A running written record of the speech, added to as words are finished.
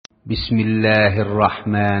বিসমিল্লাহির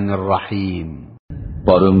রহমানির রহিম।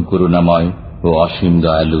 পরম করুণাময় ও অসীম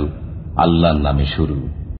দয়ালু আল্লাহর নামে শুরু।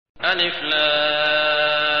 আলিফ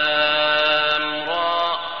লাম রা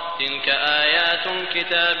তিলকা আয়াতুল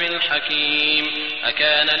কিতাবিল হাকীম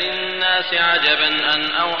আকানা লিন-নাসি আজাবান আন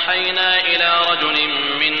আওহায়না ইলা রাজুলিন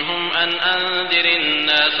মিনহুম আন আনযিরিন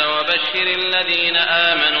নাস ওয়া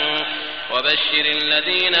وبشر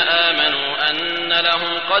الذين آمنوا أن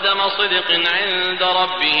لهم قدم صدق عند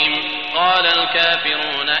ربهم قال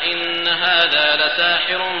الكافرون إن هذا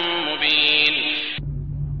لساحر مبين।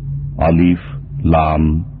 আলিফ লাম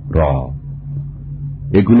রা,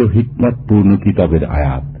 এগুলো হিকমতপূর্ণ কিতাবের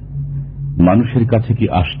আয়াত। মানুষের কাছে কি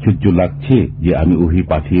আশ্চর্য লাগছে যে আমি ওহী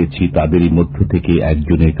পাঠিয়েছি তাদেরই মধ্য থেকে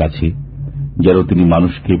একজনের কাছে, যেন তিনি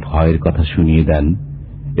মানুষকে ভয়ের কথা শুনিয়ে দেন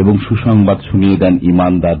এবং সুসংবাদ শুনিয়ে দেন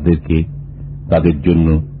ঈমানদারদেরকে। তাদের জন্য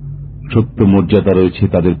সত্য মর্যাদা রয়েছে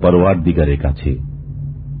তাদের পরওয়ারদিগারের কাছে।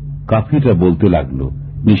 কাফিররা বলতে লাগল,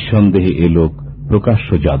 নিঃসন্দেহে এ লোক প্রকাশ্য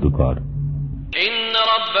জাদুকর। ইন্না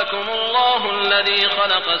রাব্বাকুমুল্লাহুল্লাযী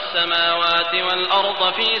খালাকাস সামাওয়াতি ওয়াল আরদা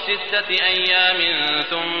ফী সিত্তাতি আইয়ামিন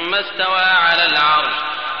সুম্মা ইসতাওয়া আলাল আরশ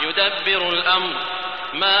ইউদাব্বিরুল আমর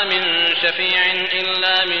মা মিন শাফী'in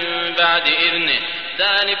ইল্লা মিন বা'দি ইযনিহি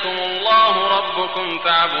যালিকুমুল্লাহু রাব্বুকুম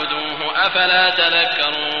ফা'বুদুহু আফালা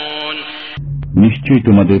তাযাক্কারুন। নিশ্চয়ই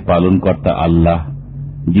তোমাদের পালনকর্তা আল্লাহ,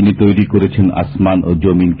 যিনি তৈরি করেছেন আসমান ও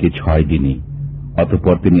জমিনকে 6 দিনে,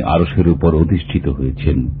 অতঃপর তিনি আরশের উপর অধিষ্ঠিত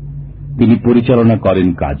হয়েছেন। তিনি পরিচালনা করেন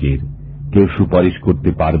কাজের, কেউ সুপারিশ করতে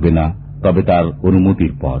পারবে না তবে তার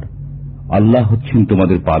অনুমতির পর। আল্লাহ হচ্ছেন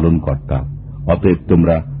তোমাদের পালনকর্তা, অতএব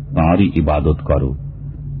তোমরা তাঁরই ইবাদত করো।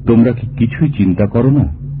 তোমরা কি কিছুই চিন্তা করো না?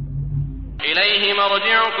 ইলাইহি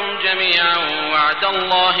মারজিউকুম জামিআন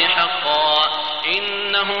ওয়া'দাল্লাহি হাক্কান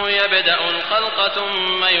ইন্নাহু ইয়াবদাউল খালকা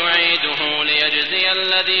থুম্মা ইউঈদুহু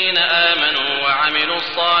লিয়াজজিয়াল্লাযীনা আমানু ওয়া আমিলুস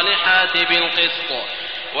সালিহাতি বিল কিসত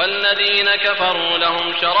ওয়াল্লাযীনা কাফারু লাহুম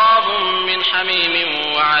শারাবুম মিন হামীমিন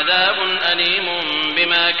ওয়া আযাবুন আলীমুন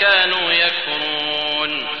বিমা কানু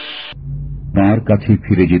ইয়াকফুরুন। তাঁর কাছে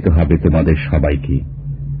ফিরে যেতে হবে তোমাদের সবাইকে।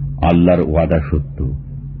 আল্লাহর ওয়াদা সত্য।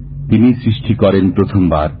 তিনি সৃষ্টি করেন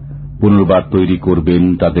প্রথমবার, পুনর্বার তৈরি করবেন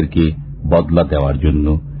তাদেরকে বদলা দেওয়ার জন্য,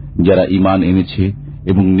 যারা ঈমান এনেছে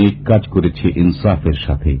এবং নেক কাজ করেছে ইনসাফের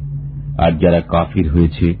সাথে। আর যারা কাফির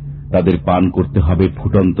হয়েছে তাদের পান করতে হবে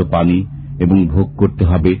ফুটন্ত পানি এবং ভোগ করতে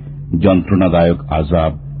হবে যন্ত্রণাদায়ক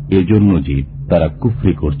আযাব, এজন্য যে তারা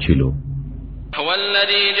কুফরি করছিল।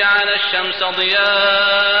 হুয়াল্লাযী জা'আলাশ শামসা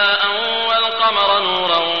দিয়াআন ওয়াল কমারা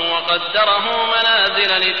নূরান ওয়া কদ্দারাহু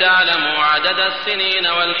মানাযিলা লিতা'লামু আদাদাস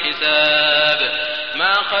সিনিনা ওয়াল হিসাব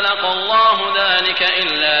মা খালাকাল্লাহু যালিকা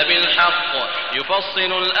ইল্লা বিল হক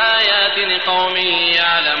ইউফাসসিলুল আয়াতি লিকাওমিন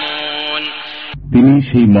ইয়ালামুন। তিনি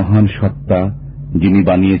সেই মহান সত্তা, যিনি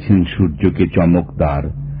বানিয়েছেন সূর্যকে চমকদার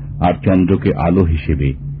আর চন্দ্রকে আলো হিসেবে,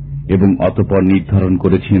 এবং অতঃপর নির্ধারণ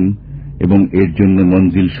করেছেন এবং এর জন্য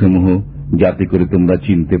মঞ্জিল সমূহ, যাতে করে তোমরা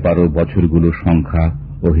চিনতে পারো বছরগুলোর সংখ্যা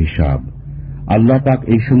ও হিসাব। আল্লাহ পাক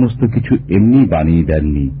এই সমস্ত কিছু এমনি বানিয়ে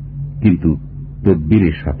দেননি, কিন্তু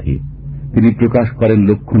তদবিরের সাথে। তিনি প্রকাশ করেন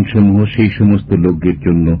লক্ষণ সমূহ সেই সমস্ত লোকদের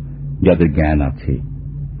জন্য যাদের জ্ঞান আছে।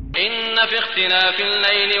 ইন্না ফি ইখতিলাফিল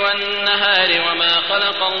লাইলি ওয়ান নাহারি ওয়া মা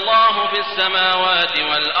খালাকাল্লাহু ফিস সামাওয়াতি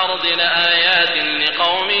ওয়াল আরদি লাআয়াতিন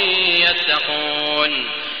লিকাওমিন ইয়াত্তাকুন।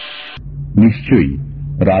 নিশ্চয়ই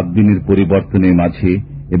রাত দিনের পরিবর্তনের মাঝে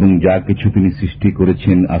এবং যা কিছু তিনি সৃষ্টি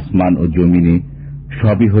করেছেন আসমান ও জমিনে,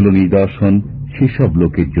 সবই হল নিদর্শন সেসব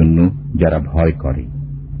লোকের জন্য যারা ভয় করে।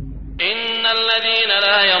 ইন্নাল্লাযীনা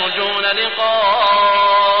লা ইয়ারজুনা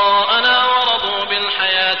লিকাআনা ওয়া রাদু বিল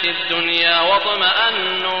হায়াতিদ দুনিয়া ওয়া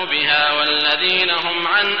তামাআন্নু বিহা ওয়াল্লাযীনা হুম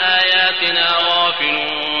আন আয়াতিনা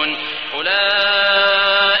গাফিলুন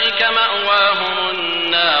উলাইকা মাওয়াহুমুন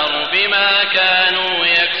নার বিমা কানু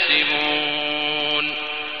ইয়াকসিবুন।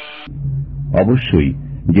 অবশ্যই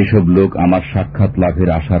যেসব লোক আমার সাক্ষাৎ লাভের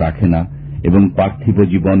আশা রাখে না এবং পার্থিব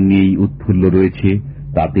জীবন নিয়েই উৎফুল্ল রয়েছে,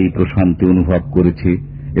 তাতেই প্রশান্তি অনুভব করেছে,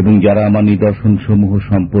 এবং যারা আমার নিদর্শন সমূহ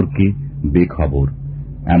সম্পর্কে বেখবর,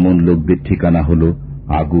 এমন লোকদের ঠিকানা হল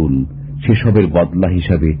আগুন, সেসবের বদলা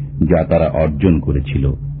হিসাবে যা তারা অর্জন করেছিল।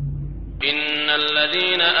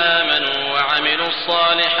 ইন্নাল্লাযীনা আমানু ওয়া আমিলুস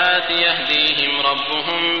সালিহাতি ইয়াহদীহিম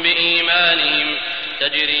রাব্বুহুম বিঈমানিহিম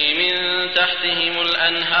তাজরি মিন তাহতিহিমুল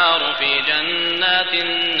আনহারু ফি জান্নাতিন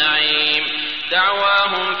নাঈম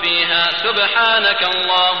দাওয়াহুম ফিহা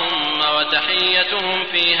সুবহানাকাল্লাহুম্মা ওয়া তাহিয়্যুতুহুম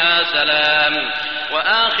ফিহা সালাম ওয়া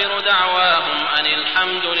আখিরু দাওয়াহুম আনিল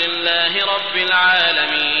হামদুলিল্লাহি রাব্বিল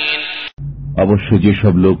আলামিন। অবশ্য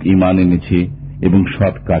যেসব লোক ঈমান এনেছে এবং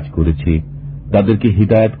সৎ কাজ করেছে তাদেরকে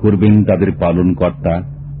হিদায়াত করবেন তাদের পালনকর্তা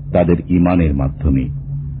তাদের ঈমানের মাধ্যমে।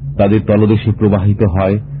 তাদের তলদেশে প্রবাহিত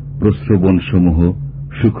হয় প্রস্রবণসমূহ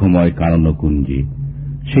সুখময় কাননকুঞ্জে।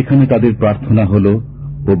 সেখানে তাদের প্রার্থনা হল,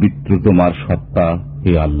 পবিত্র তোমার সত্তা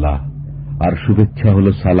হে আল্লাহ, আর শুভেচ্ছা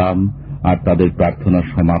হল সালাম, আর তাদের প্রার্থনার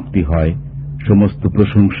সমাপ্তি হয় সমস্ত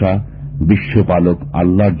প্রশংসা বিশ্বপালক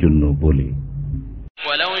আল্লাহর জন্য বলে।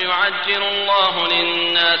 ولو يعجل الله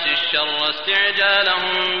للناس الشر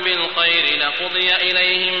استعجالهم بالخير لقضي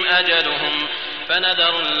إليهم أجلهم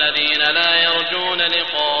فنذر الذين لا يرجون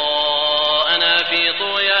لقاءنا في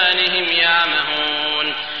طغيانهم يعمهون।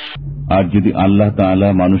 আর যদি আল্লাহ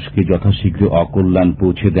তাআলা মানুষকে যথাশীঘ্র অকল্যাণ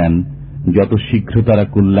পৌঁছে দেন, যত শীঘ্র তারা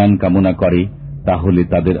কল্যাণ কামনা করে, তাহলে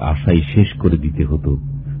তাদের আশাই শেষ করে দিতে হতো।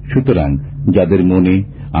 সুতরাং যাদের মনে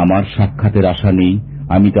আমার সাক্ষাতের আশা নেই,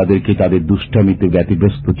 আমি তাদেরকে তাদের দুষ্টামিতে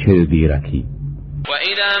ব্যতিব্যস্ত ছেড়ে দিয়ে রাখি।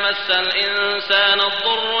 وَإِذَا مَسَّ الْإِنسَانَ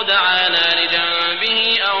الضُّرُّ دَعَانَا لِجَنبِهِ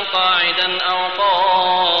أَوْ قَاعِدًا أَوْ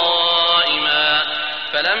قَائِمًا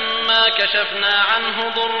فَلَمَّا كَشَفْنَا عَنْهُ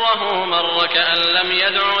ضُرَّهُ مَرَّ كَأَن لَّمْ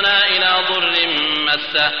يَدْعُنَا إِلَى ضُرٍّ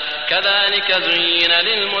مَّسَّهُ كَذَلِكَ زُيِّنَ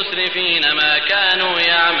لِلْمُسْرِفِينَ مَا كَانُوا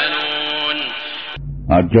يَعْمَلُونَ।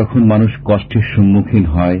 আর যখন মানুষ কষ্টের সম্মুখীন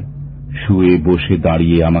হয়, শুয়ে বসে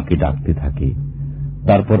দাঁড়িয়ে আমাকে ডাকতে থাকে।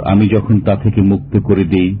 তারপর আমি যখন তা থেকে মুক্ত করে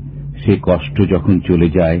দেই, সে কষ্ট যখন চলে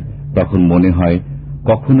যায়, তখন মনে হয়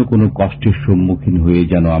কখনো কোনো কষ্টের সম্মুখীন হয়ে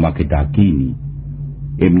যেন আমাকে ডাকেইনি।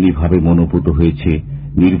 এমনি ভাবে মনোপুত হয়েছে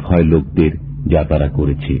নির্ভয় লোকদের যা তারা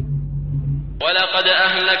করেছে। وَلَقَدْ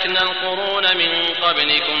أَهْلَكْنَا الْقُرُونَ مِنْ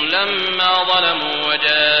قَبْلِكُمْ لَمَّا ظَلَمُوا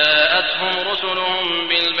وَجَاءَتْهُمْ رُسُلُهُم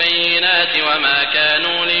بِالْبَيِّنَاتِ وَمَا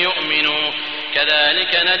كَانُوا لِيُؤْمِنُوا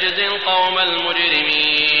كَذَلِكَ نَجْزِي الْقَوْمَ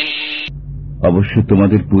الْمُجْرِمِينَ। অবশ্য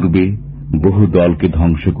তোমাদের পূর্বে বহু দলকে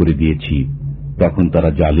ধ্বংস করে দিয়েছি, তখন তারা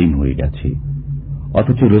জালিম হয়ে গেছে।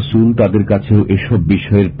 অথচ রসুল তাদের কাছেও এসব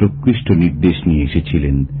বিষয়ের প্রকৃষ্ট নির্দেশ নিয়ে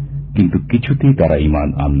এসেছিলেন, কিন্তু কিছুতেই তারা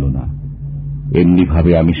ঈমান আনল না। এমনি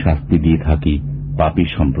ভাবে আমি শাস্তি দিয়ে থাকি পাপী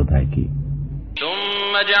সম্প্রদায়কে।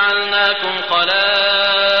 ثُمَّ جَعَلْنَاكُمْ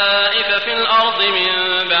خَلَائِفَ فِي الْأَرْضِ مِنْ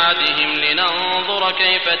بَعْدِهِمْ لِنَنظُرَ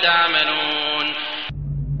كَيْفَ تَعْمَلُونَ।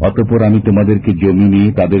 অতঃপর আমি তোমাদেরকে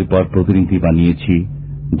জমিনে তাদের পর প্রতিনিধি বানিয়েছি,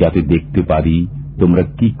 যাতে দেখতে পারি তোমরা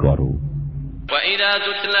কি করো। وَإِذَا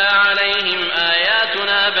تُتْلَى عَلَيْهِمْ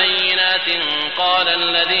آيَاتُنَا بَيِّنَاتٍ قَالَ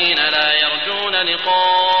الَّذِينَ لَا يَرْجُونَ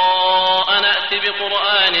لِقَاءَنَا ائْتِ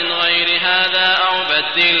بِقُرْآنٍ غَيْرِ هَذَا أَوْ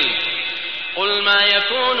بَدِّلْهُ قُلْ مَا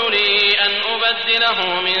يَكُونُ لِي أَنْ أُبَدِّلَهُ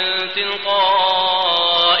مِنْ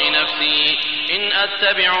تِلْقَاءِ نَفْسِي إِنْ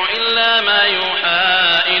أَتَّبِعُ إِلَّا مَا يُوحَى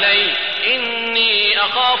إِلَيَّ إِنِّي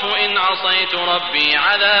أَخَافُ إِنْ عَصَيْتُ رَبِّي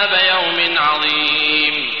عَذَابَ يَوْمٍ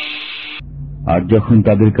عَظِيمٍ। আর যখন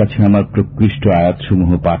তাদের কাছে আমার প্রকৃষ্ট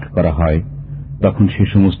আয়াতসমূহ পাঠ করা হয়, তখন সে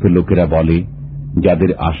সমস্ত লোকেরা বলে,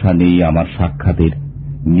 যাদের আশা নেই আমার সাক্ষাতের,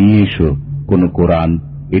 নিয়ে এসো কোন কোরআন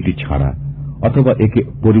এটি ছাড়া, অথবা একে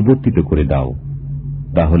পরিবর্তিত করে দাও।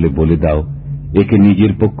 তাহলে বলে দাও, একে নিজের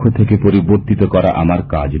পক্ষ থেকে পরিবর্তিত করা আমার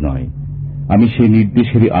কাজ নয়। আমি সেই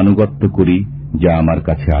নির্দেশেরই আনুগত্য করি যা আমার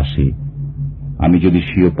কাছে আসে। আমি যদি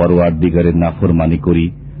স্বীয় পরওয়ারদিগারের নাফরমানি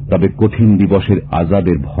করি, তবে কঠিন দিবসের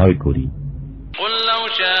আযাবের ভয় করি। قُلْ لَوْ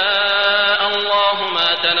شَاءَ اللَّهُ مَا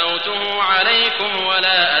تَلَوْتُهُ عَلَيْكُمْ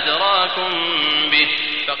وَلَا أَدْرَاكُمْ بِهِ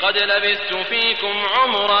فَقَدْ لَبِثْتُ فِيكُمْ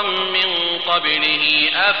عُمُرًا مِّن قَبْلِهِ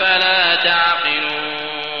أَفَلَا تَعْقِلُونَ।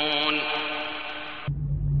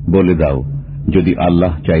 বলে দাও, যদি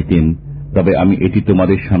আল্লাহ চাইতেন তবে আমি এটি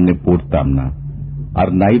তোমাদের সামনে পড়তাম না,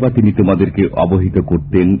 আর নাইবা তিনি তোমাদেরকে অবহিত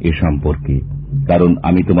করতেন এ সম্পর্কে, কারণ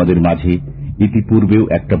আমি তোমাদের মাঝে ইতিপূর্বেও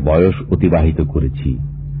একটা বয়স অতিবাহিত করেছি।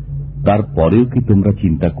 তারপরেও কি তোমরা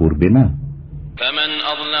চিন্তা করবে না? فَمَنْ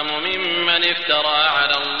أَظْلَمُ مِمَّنِ افْتَرَى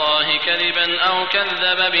عَلَى اللَّهِ كَذِبًا أَوْ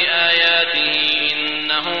كَذَّبَ بِآيَاتِهِ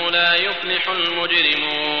إِنَّهُ لَا يُفْلِحُ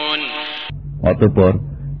الْمُجْرِمُونَ। অতঃপর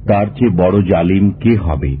তার চেয়ে বড় জালিম কে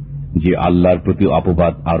হবে, যে আল্লাহর প্রতি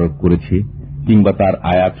অপবাদ আরোপ করেছে কিংবা তার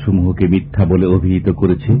আয়াতসমূহকে মিথ্যা বলে অভিহিত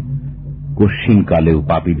করেছে। কশ্চিন কালেও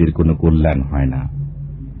পাপীদের কোনো কল্যাণ হয় না।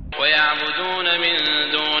 وَيَعْبُدُونَ مِن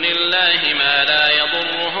دُونِ اللَّهِ مَا لَا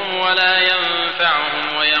يَضُرُّهُمْ وَلَا يَنفَعُهُمْ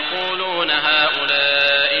وَيَقُولُونَ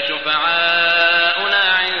هَؤُلَاءِ شُفَعَاؤُنَا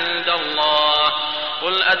عِندَ اللَّهِ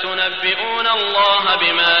قُلْ أَتُنَبِّئُونَ اللَّهَ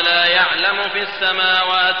بِمَا لَا يَعْلَمُ فِي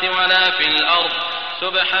السَّمَاوَاتِ وَلَا فِي الْأَرْضِ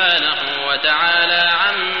سُبْحَانَهُ وَتَعَالَى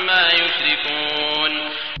عَمَّا يُشْرِكُونَ।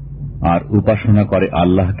 আর উপাসনা করে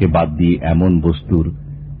আল্লাহকে বাদ দিয়ে এমন বস্তুর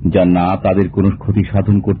যা না তাদের কোনো ক্ষতি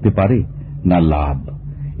সাধন করতে পারে না লাভ,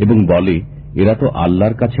 এবং বলে, এরা তো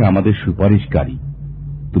আল্লাহর কাছে আমাদের সুপারিশকারী।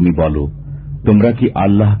 তুমি বলো, তোমরা কি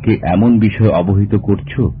আল্লাহকে এমন বিষয় অবহিত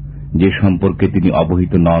করছো যে সম্পর্কে তিনি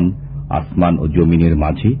অবহিত নন আসমান ও জমিনের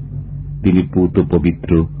মাঝে? তিনি পূত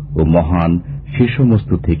পবিত্র ও মহান সে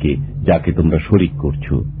সমস্ত থেকে যাকে তোমরা শরীক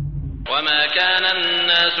করছো। وما كان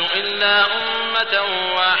الناس إلا أمة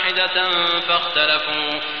واحدة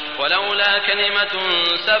فاختلفوا ولولا كلمة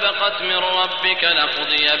سبقت من ربك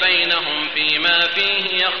لقضي بينهم فيما فيه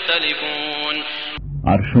يختلفون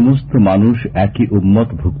আর সমস্ত মানুষ একই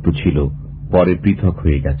উম্মতভুক্ত ছিল, পরে পৃথক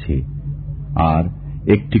হয়ে গেছে। আর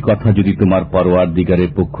একটি কথা যদি তোমার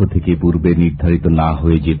পরওয়ারদিগারের পক্ষ থেকে পূর্বে নির্ধারিত না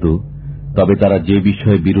হয়ে যেত, তবে তারা যে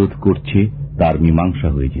বিষয়ে বিরোধ করছে তার মীমাংসা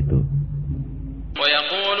হয়ে যেত।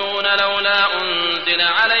 ويقولون لولا أنزل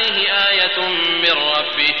عليه آية من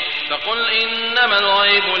ربه فقل إنما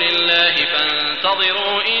الغيب لله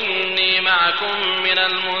فانتظروا إني معكم من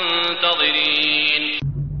المنتظرين।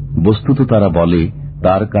 বস্তুত তারা বলে,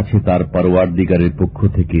 তার কাছে তার পরওয়ারদিগারের পক্ষ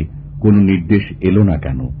থেকে কোন নির্দেশ এলো না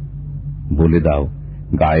কেন? বলে দাও,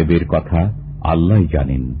 গায়েবের কথা আল্লাহই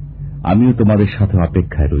জানেন, আমিও তোমাদের সাথে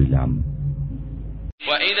অপেক্ষায় রইলাম।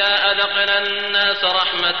 وَإِذَا أَذَقْنَا النَّاسَ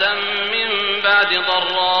رَحْمَةً مِّن بَعْدِ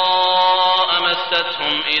ضَرَّاءٍ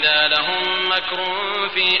مَسَّتْهُمْ إِذَا لَهُم مَّكْرٌ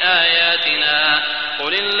فِي آيَاتِنَا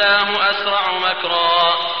قُلِ اللَّهُ أَسْرَعُ مَكْرًا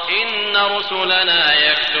إِنَّ رُسُلَنَا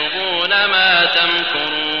يَكْتُبُونَ مَا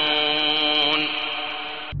تَمْكُرُونَ।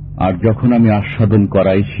 আর যখন আমি আস্বাদন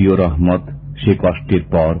করাই স্বীয় রহমত সে কষ্টের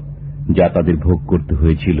পর যা তাদের ভোগ করতে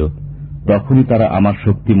হয়েছিল, তখনই তারা আমার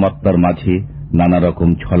শক্তিমত্তার মাঝে নানা রকম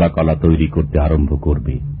ছলাকলা তৈরি করতে আরম্ভ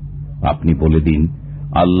করবে। আপনি বলে দিন,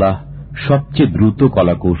 আল্লাহ সবচেয়ে দ্রুত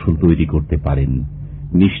কলাকৌশল তৈরি করতে পারেন।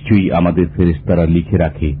 নিশ্চয়ই আমাদের ফেরেশতারা লিখে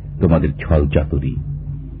রাখে তোমাদের ছল চাতুরী।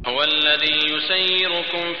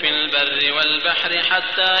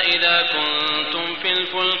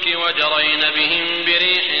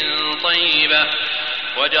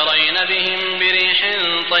 وجرين بهم بريح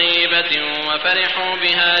طيبة وفرحوا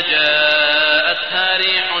بها جاءتها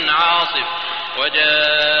ريح عاصف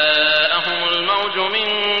وجاءهم الموج من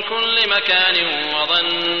كل مكان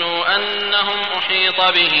وظنوا أنهم أحيط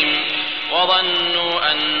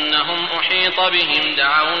بهم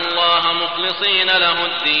دعوا الله مخلصين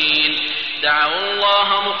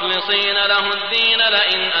له الدين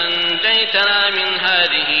لئن أنجيتنا من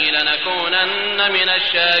هذه لنكونن من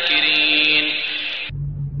الشاكرين।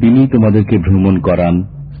 তিনি তোমাদেরকে ভ্রমণ করান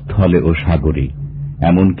স্থলে ও সাগরে,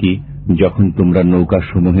 এমনকি যখন তোমরা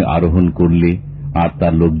নৌকাসমূহে আরোহণ করলে আর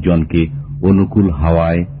তার লোকজনকে অনুকূল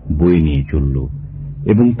হাওয়ায় বয়ে নিয়ে চলল,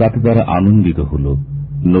 এবং তাতে তারা আনন্দিত হল।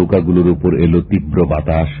 নৌকাগুলোর উপর এলো তীব্র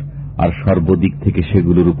বাতাস, আর সর্বদিক থেকে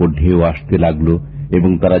সেগুলোর উপর ঢেউ আসতে লাগল,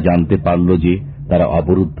 এবং তারা জানতে পারল যে তারা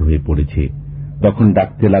অবরুদ্ধ হয়ে পড়েছে। তখন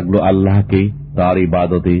ডাকতে লাগলো আল্লাহকে তার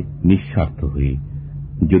ইবাদতে নিঃস্বার্থ হয়ে,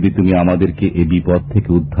 যদি তুমি আমাদেরকে এ বিপদ থেকে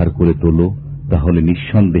উদ্ধার করে তোলো, তাহলে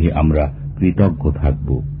নিঃসন্দেহে আমরা কৃতজ্ঞ থাকব।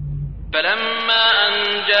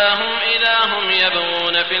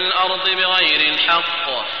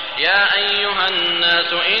 يا أيها الناس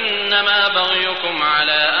إنما بغيكم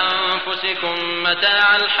على أنفسكم متاع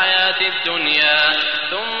الحياة الدنيا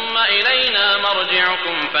ثم إلينا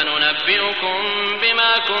مرجعكم فننبئكم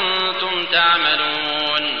بما كنتم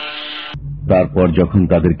تعملون। তারপর যখন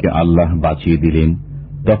তাদেরকে আল্লাহ বাঁচিয়ে দিলেন,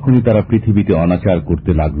 তখনই তারা পৃথিবীতে অনাচার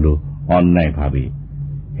করতে লাগল অন্যায়ভাবে।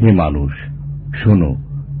 হে মানুষ, শোনো,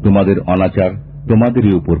 তোমাদের অনাচার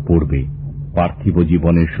তোমাদেরই উপর পড়বে। পার্থিব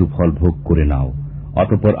জীবনের সুফল ভোগ করে নাও,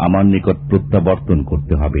 অতঃপর আমার নিকট প্রত্যাবর্তন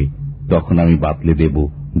করতে হবে, তখন আমি বাতলে দেব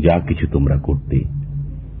যা কিছু তোমরা করতে।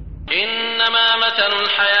 ইন্নামা মাতালুল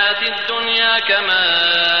হায়াতিদ দুনিয়া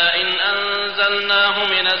কামাইন আনজালনাহু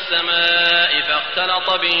মিনাস সামাই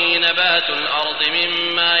ফাখতালাতা বিহি নাবাতুল আরদি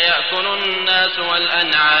মিম্মা ইয়াকুলুন নাস ওয়াল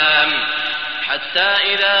আনআম حتى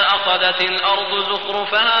إذا أخذت الأرض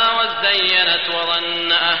زخرفها وزينت وظن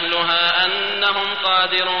أهلها أنهم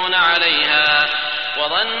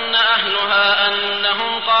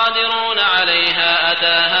قادرون عليها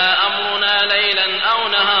أتاها أمرنا ليلا أو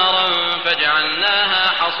نهارا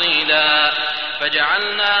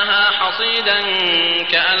فجعلناها حصيدا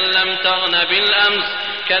كأن لم تغن بالأمس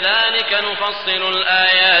كذلك نفصل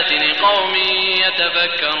الآيات لقوم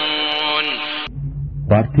يتفكرون।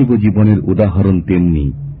 পার্থিব জীবনের উদাহরণ তেমনি,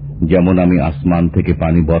 যেমন আমি আসমান থেকে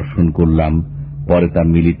পানি বর্ষণ করলাম, পরে তা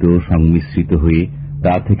মিলিত সংমিশ্রিত হয়ে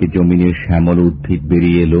তা থেকে জমিনের শ্যামল উদ্ভিদ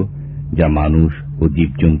বেরিয়ে এলো, যা মানুষ ও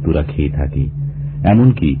জীবজন্তুরা খেয়ে থাকে।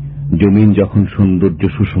 এমনকি জমিন যখন সৌন্দর্য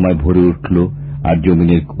সুসময় ভরে উঠল আর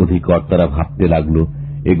জমিনের অধিকর্তারা ভাবতে লাগল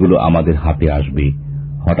এগুলো আমাদের হাতে আসবে,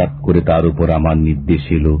 হঠাৎ করে তার উপর আমার নির্দেশ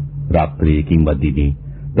এলো রাত্রে কিংবা দিনে,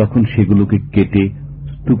 তখন সেগুলোকে কেটে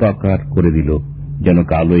স্তূপাকার করে দিল, যেন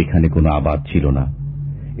কালো এখানে কোনো আবাদ ছিল না।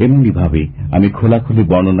 এমনি ভাবে আমি খোলাখুলি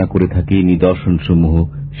বর্ণনা করে থাকি নিদর্শন সমূহ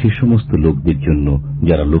সে সমস্ত লোকদের জন্য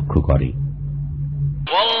যারা লক্ষ্য করে।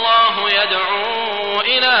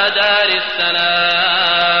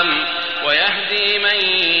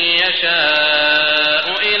 يشاء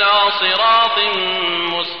إلى صراط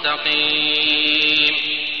مستقيم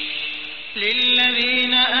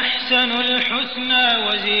للذين أحسنوا الحسنى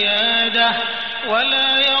وزيادة ولا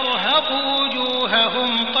يرهق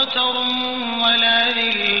وجوههم قتر ولا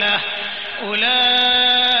ذلة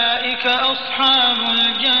أولئك أصحاب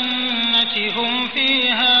الجنة هم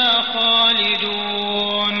فيها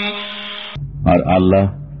خالدون। আর আল্লাহ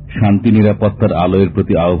শান্তি নিরাপত্তার আলোয়ের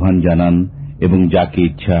প্রতি আহ্বান জানান এবং যাকে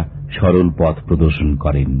ইচ্ছা সরল পথ প্রদর্শন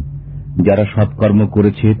করেন। যারা সৎকর্ম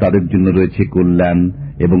করেছে তাদের জন্য রয়েছে কল্যাণ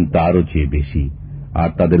এবং তারও চেয়ে বেশি, আর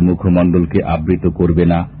তাদের মুখমণ্ডলকে আবৃত করবে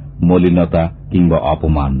না মলিনতা কিংবা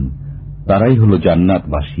অপমান। তারাই হল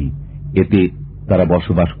জান্নাতবাসী, এতে তারা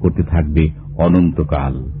বসবাস করতে থাকবে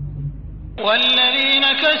অনন্তকাল। والذين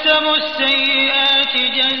كسبوا السيئات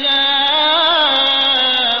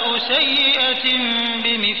جزاء سيئة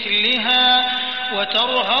بمثلها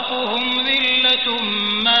وترهقهم ذلة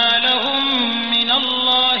ما لهم من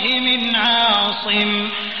الله من عاصم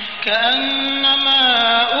كأنما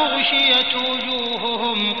أغشيت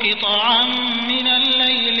وجوههم قطعا من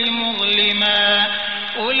الليل مظلما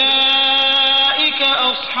أولئك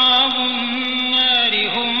أصحاب النار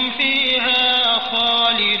هم فيها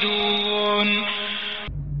خالدون।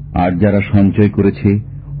 আর যারা সঞ্চয় করেছে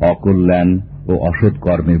অকল্যাণ ও অসৎ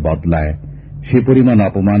কর্মের বদলায়, সে পরিমাণ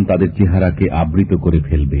অপমান তাদের চেহারাকে আবৃত করে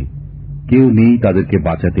ফেলবে। কেউ নেই তাদেরকে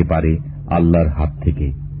বাঁচাতে পারে আল্লাহর হাত থেকে।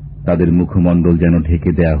 তাদের মুখমণ্ডল যেন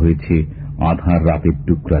ঢেকে দেয়া হয়েছে আঁধার রাতের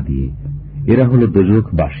টুকরা দিয়ে। এরা হল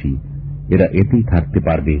দোজখবাসী, এরা এতেই থাকতে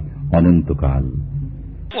পারবে অনন্তকাল।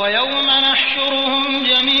 ويوم نحشرهم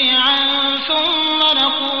جميعا ثم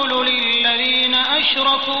نقول للذين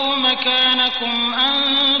أشركوا مكانكم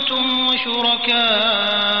أنتم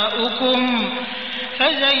وشركاؤكم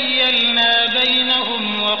فزيلنا بينهم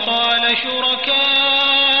وقال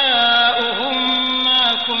شركاؤهم ما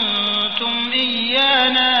كنتم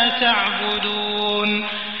إيانا تعبدون।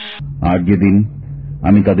 আর যেদিন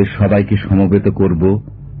আমি তাদের সবাইকে সমবেত করব,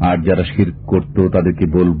 আর যারা শিরক করত তাদেরকে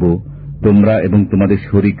বলবো, তোমরা এবং তোমাদের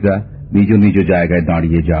শরীকরা নিজ নিজ জায়গায়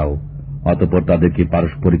দাঁড়িয়ে যাও। অতঃপর তাদেরকে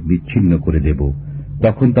পারস্পরিক বিচ্ছিন্ন করে দেব।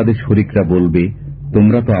 তখন তাদের শরীকরা বলবে,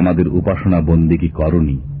 তোমরা তো আমাদের উপাসনা বন্দেগী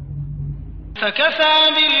করনি। فكفى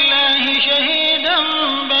بالله شهيدا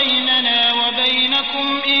بيننا وبينكم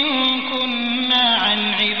إن كنا عن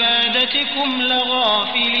عبادتكم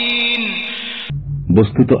لغافلين।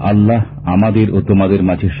 বস্তুত আল্লাহ আমাদের ও তোমাদের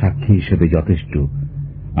মাঝে সাক্ষী হিসেবে যথেষ্ট,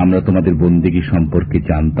 আমরা তোমাদের বন্দেগী সম্পর্কে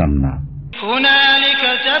জানতাম না। هنالك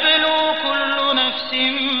تبلو كل نفس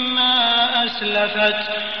ما أسلفت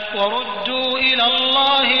وردوا إلى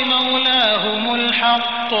الله مولاهم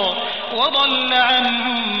الحق وضل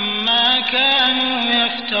عنهم ما كانوا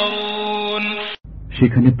يفترون।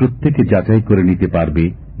 সেখানে প্রত্যেকে যাচাই করে নিতে পারবে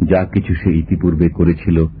যা কিছু সে ইতিপূর্বে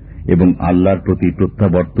করেছিল এবং আল্লাহর প্রতি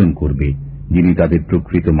প্রত্যাবর্তন করবে, যিনি তাদের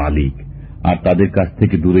প্রকৃত মালিক, আর তাদের কাছ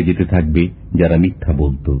থেকে দূরে যেতে থাকবে যারা মিথ্যা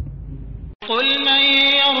বলত। قل من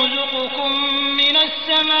يرزقكم من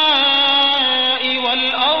السماء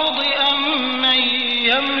والأرض أم من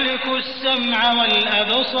يملك السمع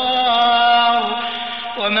والأبصار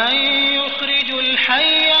ومن يخرج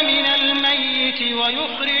الحي من الميت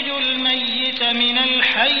ويخرج الميت من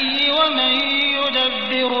الحي ومن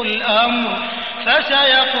يدبر الأمر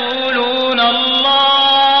فسيقولون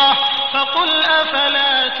الله فقل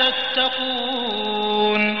أفلا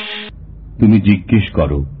تتقون। তুমি জিজ্ঞেস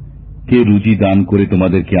করো, কে রুজি দান করে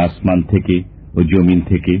তোমাদেরকে আসমান থেকে ও জমিন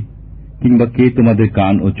থেকে, কিংবা কে তোমাদের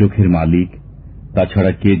কান ও চোখের মালিক?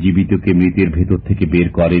 তাছাড়া কে জীবিতকে মৃতের ভেতর থেকে বের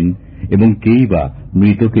করেন এবং কেই বা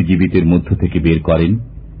মৃতকে জীবিতের মধ্য থেকে বের করেন?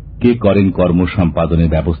 কে করেন কর্ম সম্পাদনের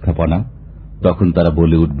ব্যবস্থাপনা? তখন তারা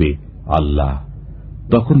বলে উঠবে, আল্লাহ।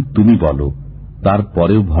 তখন তুমি বলো,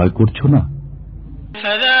 তারপরেও ভয় করছো না?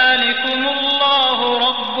 فذلكم الله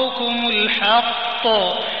ربكم الحق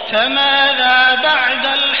فماذا بعد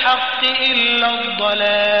الحق إلا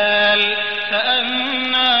الضلال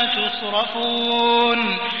فأنى تصرفون।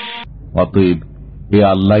 অতএব এ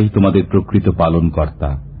আল্লাহই তোমাদের প্রকৃত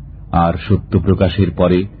পালনকর্তা, আর সত্য প্রকাশের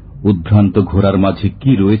পরে উদ্ভ্রান্ত ঘোড়ার মাঝে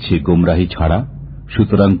কি রয়েছে গোমরাহি ছাড়া?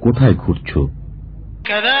 সুতরাং কোথায় ঘুরছ?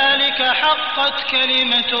 كذلك حقت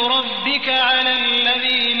كلمة ربك على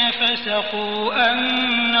الذين فسقوا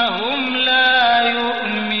أنهم لا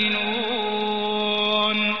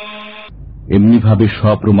يؤمنون। এমনিভাবে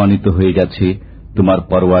স্বপ্রমাণিত হয়ে গেছে তোমার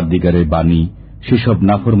পরওয়ারদিগারের বাণী সেসব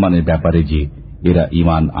নাফরমানের ব্যাপারে যে এরা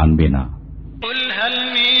ঈমান আনবে না। قل هل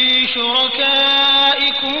من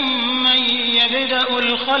شركائكم من يبدأ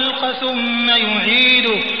الخلق ثم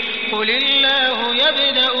يعيده قل الله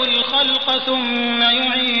يبدأ الخلق ثم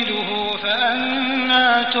يعيده فأنى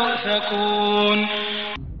تؤفكون।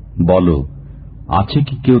 বলো, আছে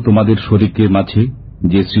কি কেউ তোমাদের শরীকের মাঝে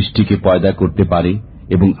যে সৃষ্টিকে পয়দা করতে পারে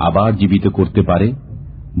এবং আবার জীবিত করতে পারে?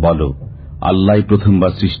 বলো, আল্লাহই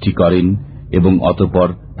প্রথমবার সৃষ্টি করেন এবং অতঃপর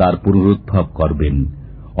তার পুনরুদ্ভব করবেন।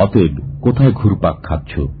 অতএব কোথায় ঘুরপাক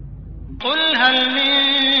খাচ্ছ?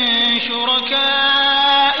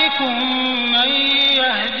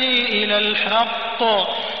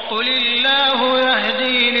 قل الله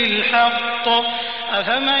يهدي للحق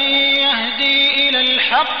أفمن يهدي إلى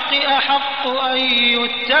الحق أحق أن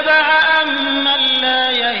يتبع أمن لا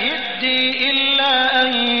يهدي إلا أن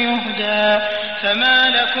يهدى فما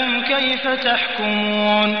لكم كيف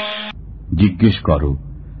تحكمون জিজ্ঞেস করো,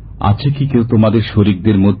 আছে কি কেউ তোমাদের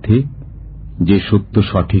শরীকদের মধ্যে যে সত্য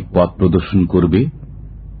সঠিক পথ প্রদর্শন করবে?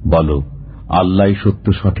 বলো, আল্লাহই সত্য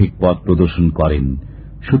সঠিক পথ প্রদর্শন করেন।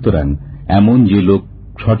 সুতরাং এমন যে লোক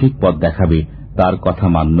সঠিক পথ দেখাবে তার কথা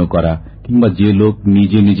মান্য করা, কিংবা যে লোক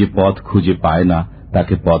নিজে নিজে পথ খুঁজে পায় না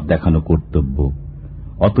তাকে পথ দেখানো কর্তব্য।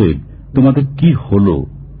 অতএব তোমাদের কি হলো?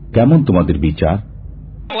 কেমন তোমাদের বিচার?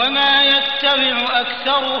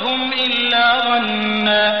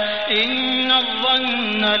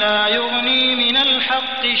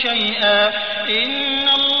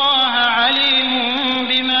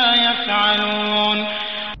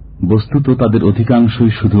 বস্তুত তাদের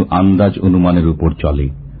অধিকাংশই শুধু আন্দাজ অনুমানের উপর চলে,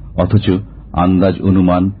 অথচ আন্দাজ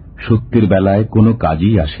অনুমান সত্যের বেলায় কোনো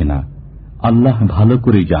কাজেই আসে না। আল্লাহ ভালো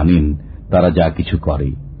করে জানেন তারা যা কিছু করে।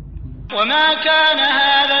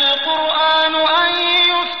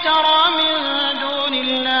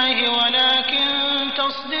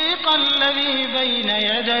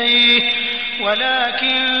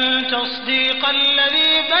 ولكن تصديق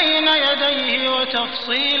الذي بين يديه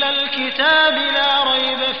وتفصيل الكتاب لا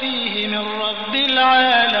ريب فيه من رب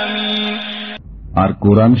العالمين আর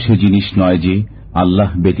কোরআন সে জিনিস নয় যে আল্লাহ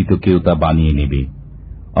ব্যতীত কেউ তা বানিয়ে নেবে।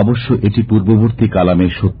 অবশ্য এটি পূর্ববর্তী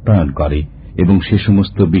কালামের সত্যায়ন করে এবং সে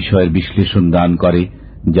সমস্ত বিষয়ের বিশ্লেষণ দান করে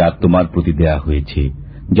যা তোমার প্রতি দেয়া হয়েছে,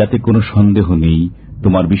 যাতে কোনো সন্দেহ নেই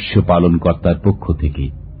তোমার বিশ্ব পালনকর্তার পক্ষ থেকে।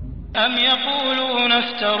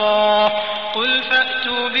 قل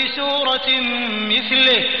فأتوا بسورة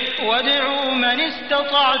مثله وادعوا من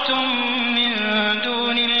استطعتم من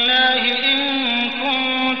دون الله إن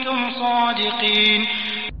كنتم صادقين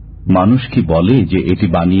মানুষ কি বলে যে এটি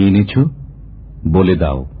বানিয়ে এনেছ? বলে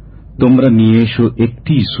দাও, তোমরা নিয়ে এসো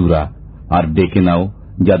একটি সূরা আর ডেকে নাও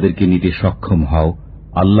যাদেরকে নিতে সক্ষম হও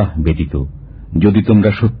আল্লাহ ব্যতীত, যদি তোমরা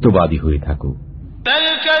সত্যবাদী হয়ে থাকো। بل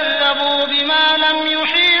كذبوا بما لم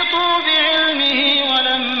يحيطوا بعلمه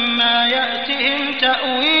ولما يأتهم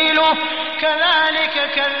تأويله كذلك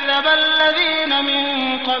كذب الذين من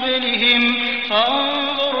قبلهم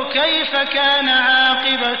فانظر كيف كان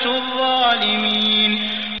عاقبة الظالمين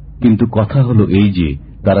কিন্তু কথা হলো এই যে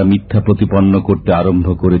তারা মিথ্যা প্রতিপন্ন করতে আরম্ভ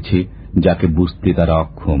করেছে যাকে বুঝতে তারা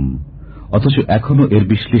অক্ষম, অথচ এখনো এর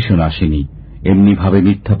বিশ্লেষণ আসেনি। এমনি ভাবে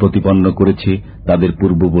মিথ্যা প্রতিপন্ন করেছে তাদের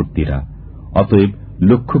পূর্ববর্তীরা। অতএব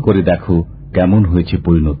লক্ষ্য করে দেখো কেমন হয়েছে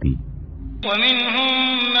পরিণতি।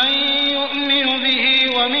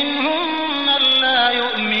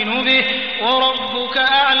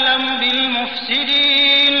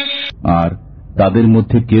 আর তাদের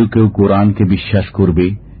মধ্যে কেউ কেউ কোরআনকে বিশ্বাস করবে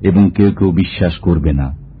এবং কেউ কেউ বিশ্বাস করবে না।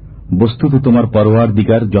 বস্তুত তোমার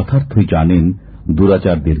পরওয়ারদিগার যথার্থই জানেন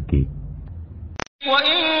দুরাচারদেরকে।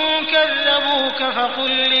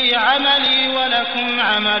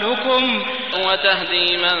 وتهدي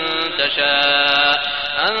من تشاء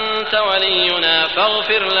أنت ولينا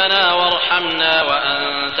فاغفر لنا وارحمنا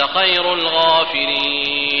وأنت خير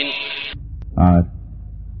الغافرين আর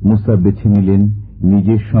মুসা বেছে নিলেন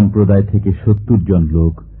নিজের সম্প্রদায় থেকে ৭০ জন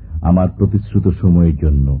লোক আমার প্রতিশ্রুত সময়ের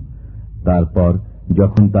জন্য। তারপর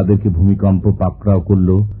যখন তাদেরকে ভূমিকম্প পাকড়াও করল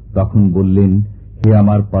তখন বললেন, হে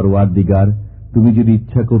আমার পরওয়ারদিগার, তুমি যদি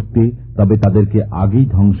ইচ্ছা করতে তবে তাদেরকে আগেই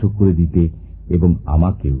ধ্বংস করে দিতে এবং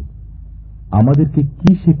আমাকেও। আমাদেরকে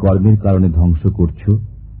কি সে কর্মের কারণে ধ্বংস করছ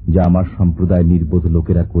যা আমার সম্প্রদায় নির্বোধ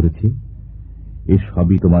লোকেরা করেছে? এ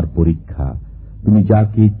সবই তোমার পরীক্ষা। তুমি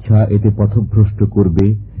যাকে ইচ্ছা এতে পথভ্রষ্ট করবে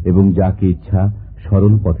এবং যাকে ইচ্ছা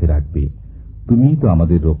সরল পথে রাখবে। তুমিই তো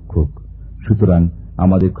আমাদের রক্ষক, সুতরাং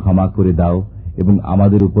আমাদের ক্ষমা করে দাও এবং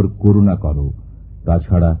আমাদের উপর করুণা করো।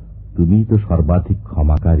 তাছাড়া তুমিই তো সর্বাধিক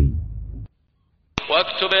ক্ষমাকারী।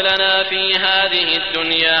 واكتب لنا في هذه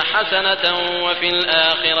الدنيا حسنة وفي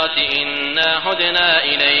الآخرة إنا هدنا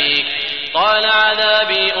إليك قال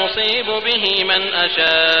عذابي أصيب به من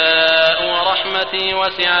أشاء ورحمتي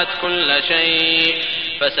وسعت كل شيء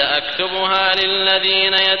فسأكتبها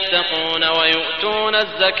للذين يتقون ويؤتون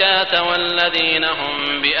الزكاة والذين هم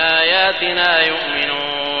بآياتنا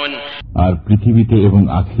يؤمنون আর পৃথিবীতে এবং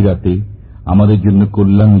আখিরাতে আমাদের জন্য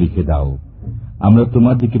কল্যাণ লিখে দাও। আমরা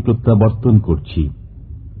তোমার দিকে প্রত্যাবর্তন করছি।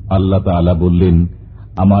 আল্লাহ তাআলা বললেন,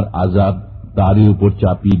 আমার আযাব তারই উপর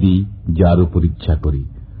চাপিয়ে দিই যার উপর ইচ্ছা করি।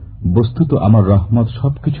 বস্তুত আমার রহমত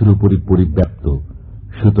সবকিছুর উপরই পরিব্যাপ্ত,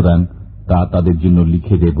 সুতরাং তা তাদের জন্য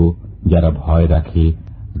লিখে দেব যারা ভয় রাখে,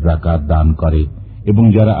 যাকাত দান করে এবং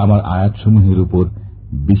যারা আমার আয়াতসমূহের উপর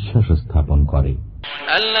বিশ্বাস স্থাপন করে।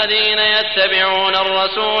 الذين يتبعون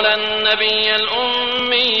الرسول النبي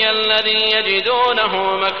الأمي الذي يجدونه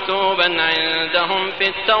مكتوبا عندهم في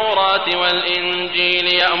التوراة والإنجيل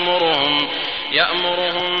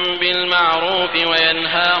يأمرهم بالمعروف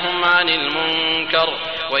وينهاهم عن المنكر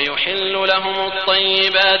ويحل لهم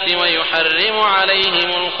الطيبات ويحرم عليهم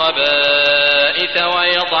الخبائث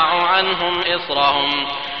ويضع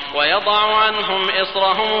عنهم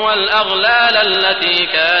إصرهم والأغلال التي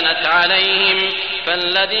كانت عليهم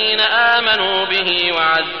فالذين آمنوا به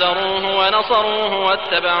وعزروه ونصروه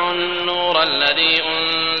واتبعوا النور الذي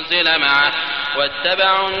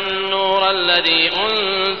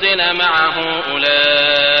أنزل معه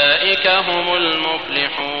أولئك هم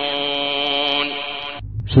المفلحون।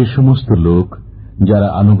 সে সমস্ত লোক যারা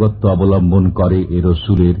আনুগত্য অবলম্বন করে এ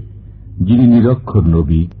রাসূলের, যিনি নিরক্ষর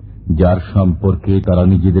নবী, যার সম্পর্কে তারা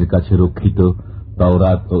নিজেদের কাছে রক্ষিত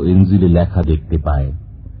তাওরাত ও ইনজিলে লেখা দেখতে পায়।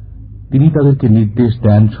 তিনি তাদেরকে নির্দেশ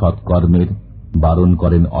দেন সৎকর্মের, বারণ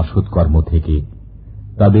করেন অসৎকর্ম থেকে,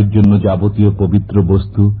 তাদের জন্য যাবতীয় পবিত্র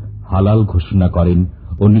বস্তু হালাল ঘোষণা করেন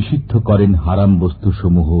ও নিষিদ্ধ করেন হারাম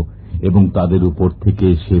বস্তুসমূহ, এবং তাদের উপর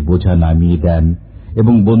থেকে সে বোঝা নামিয়ে দেন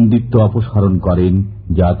এবং বন্দিত্ব অপসারণ করেন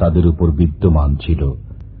যা তাদের উপর বিদ্যমান ছিল।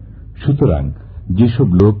 সুতরাং যেসব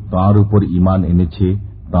লোক তাঁর উপর ঈমান এনেছে,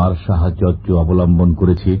 তাঁর সাহায্য অবলম্বন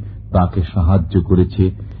করেছে, তাকে সাহায্য করেছে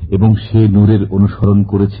এবং সে নূরের অনুসরণ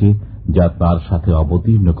করেছে যা তার সাথে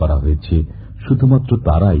অবতীর্ণ করা হয়েছে, শুধুমাত্র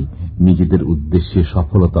তারাই নিজেদের উদ্দেশ্যে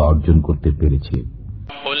সফলতা অর্জন করতে পেরেছে।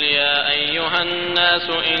 قل يا أيها الناس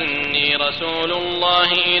إني رسول الله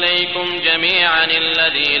إليكم جميعا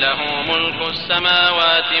الذي له ملك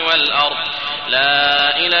السماوات والأرض لا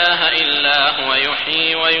إله إلا هو يحيي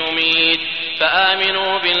ويميت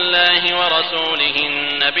فآمنوا بالله ورسوله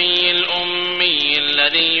النبي الأمي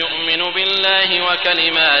الذي يؤمن بالله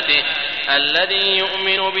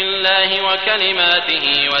وكلماته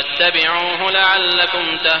واتبعوه لعلكم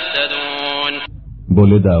تهتدون।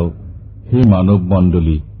 বলে দাও, হে মানব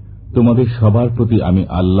মণ্ডলী, তোমাদের সবার প্রতি আমি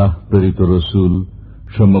আল্লাহ প্রেরিত রসুল,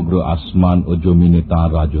 সমগ্র আসমান ও জমিনে তাঁর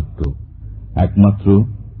রাজত্ব, একমাত্র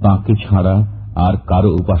তাঁকে ছাড়া আর কারো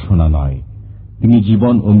উপাসনা নয়। তিনি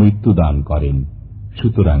জীবন ও মৃত্যু দান করেন।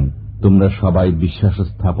 সুতরাং তোমরা সবাই বিশ্বাস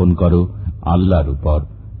স্থাপন করো আল্লাহর উপর,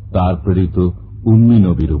 তাঁর প্রেরিত উম্মি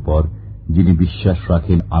নবীর উপর, যিনি বিশ্বাস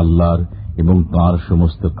রাখেন আল্লাহর এবং তাঁর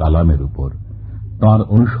সমস্ত কালামের উপর। তাঁর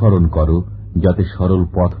অনুসরণ করো যাতে সরল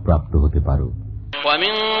পথ প্রাপ্ত হতে পারো।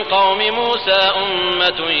 ومن قوم موسى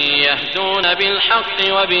أمة يهدون بالحق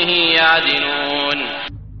وبه يعدلون।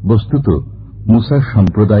 বস্তুত মুসার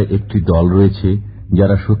সম্প্রদায় একটি দল রয়েছে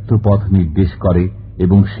যারা সত্য পথ নির্দেশ করে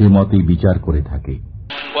এবং সে মতেই বিচার করে থাকে।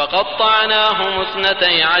 وقطعناهم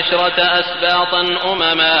 12 أسباطا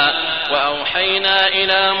أمما وأوحينا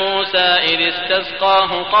إلى موسى إذ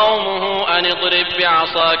استسقاه قومه أن اضرب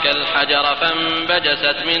بعصاك الحجر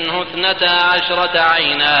فانبجست منه 12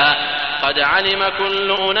 عينا قد علم كل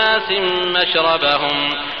أناس مشربهم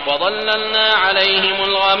وظللنا عليهم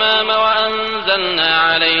الغمام وأنزلنا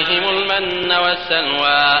عليهم المن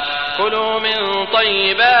والسلوى كلوا من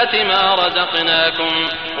طيبات ما رزقناكم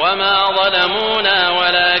وما ظلمونا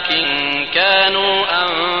ولكن كانوا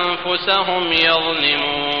أنفسهم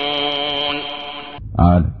يظلمون।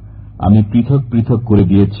 আর আমি পৃথক পৃথক করে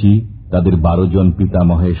দিয়েছি তাদের 12 জন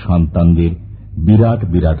পিতামহের সন্তানদের বিরাট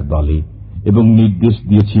বিরাট দলে, এবং নির্দেশ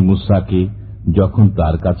দিয়েছি মুসাকে যখন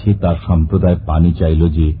তার কাছে তার সম্প্রদায় পানি চাইল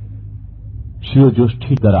যে, স্বীয়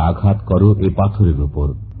জ্যেষ্ঠীর দ্বারা আঘাত করো এ পাথরের উপর।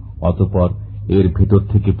 অতঃপর এর ভেতর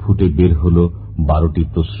থেকে ফুটে বের হল 12টি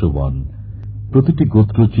তস্যবন। প্রতিটি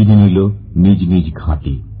গোত্র চিনে নিল নিজ নিজ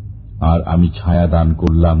ঘাঁটি। আর আমি ছায়া দান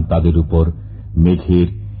করলাম তাদের উপর মেঘের,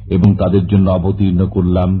 এবং তাদের জন্য অবতীর্ণ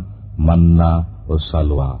করলাম মান্না ও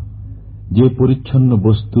সালোয়া। যে পরিচ্ছন্ন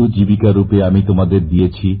বস্তু জীবিকা রূপে আমি তোমাদের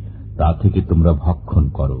দিয়েছি তা থেকে তোমরা ভক্ষণ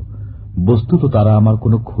করো। বস্তুত তারা আমার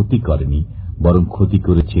কোনো ক্ষতি করেনি, বরং ক্ষতি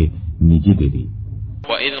করেছে নিজেদেরই।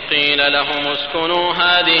 وَإِذْ قِيلَ لَهُمُ اسْكُنُوا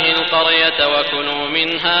هَٰذِهِ الْقَرْيَةَ وَكُلُوا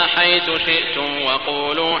مِنْهَا حَيْثُ شِئْتُمْ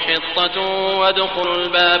وَقُولُوا حِطَّةٌ وَادْخُلُوا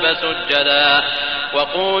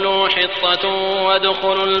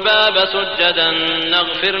الْبَابَ سُجَّدًا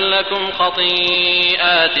نَغْفِرْ لَكُمْ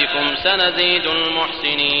خَطِيئَاتِكُمْ سَنَزِيدُ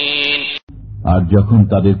الْمُحْسِنِينَ। আর যখন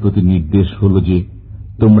তাদের প্রতি নির্দেশ হল যে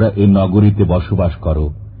তোমরা এ নগরীতে বসবাস করো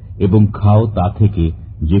এবং খাও তা থেকে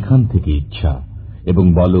যেখান থেকে ইচ্ছা,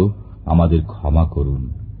 এবং বলো, আমাদের ক্ষমা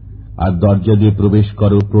করুন। আর দরজা দিয়ে প্রবেশ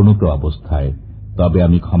করো প্রণত অবস্থায়, তবে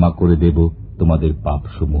আমি ক্ষমা করে দেব তোমাদের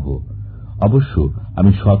পাপসমূহ। অবশ্য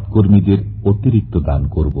আমি সৎকর্মীদের অতিরিক্ত দান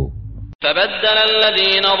করব। فبدل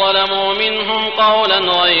الذين ظلموا منهم قولا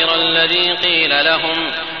غير الذي قيل لهم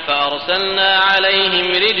فأرسلنا عليهم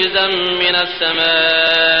رجزا من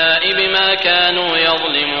السماء بما كانوا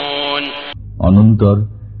يظلمون। অনন্তর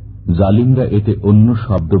জালিমরা এতে অন্য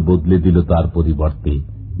শব্দ বদলে দিল তার পরিবর্তে,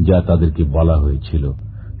 যা তাদেরকে বলা হয়েছিল।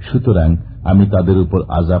 সুতরাং আমি তাদের উপর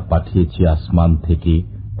আযাব পাঠিয়েছি আসমান থেকে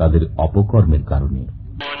তাদের অপকর্মের কারণে।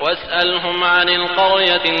 واسألهم عن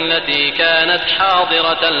القرية التي كانت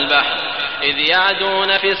حاضرة البحر إذ يعدون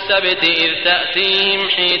في السبت إذ تأتيهم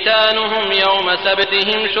حيتانهم يوم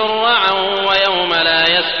سبتهم شرعا ويوم لا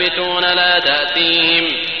يسبتون لا تأتيهم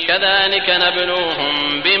كذلك نبلوهم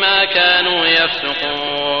بما كانوا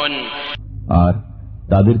يفسقون। আর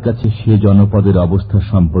তাদের কাছে সে জনপদের অবস্থা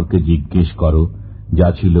সম্পর্কে জিজ্ঞেস করো,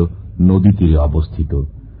 যা ছিল নদী তীরে অবস্থিত।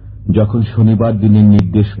 যখন শনিবার দিনের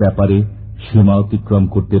নির্দেশ ব্যাপারে সীমা অতিক্রম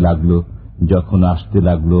করতে লাগলো, যখন আসতে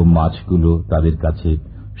লাগলো মাছগুলো তাদের কাছে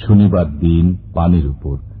শনিবার দিন পানির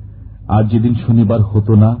উপর, আর যেদিন শনিবার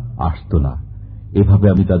হতো না আসতো না, এভাবে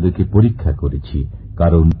আমি তাদেরকে পরীক্ষা করেছি,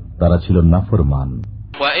 কারণ তারা ছিল নাফরমান।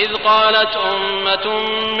 وَإِذْ قَالَتْ أُمَّةٌ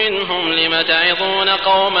مِّنْهُمْ لِمَ تَعِظُونَ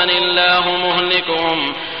قَوْمًا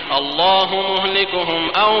اللَّهُ مُهْلِكُهُمْ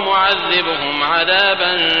أَوْ مُعَذِّبُهُمْ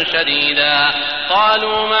عَذَابًا شَدِيدًا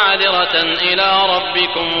قَالُوا مَعْذِرَةً إِلَى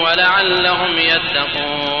رَبِّكُمْ وَلَعَلَّهُمْ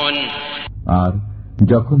يَتَّقُونَ। আর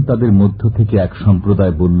যখন তাদের মধ্য থেকে এক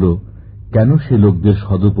সম্প্রদায় বলল, কেন সে লোকদের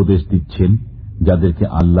সদুপদেশ দিচ্ছেন যাদেরকে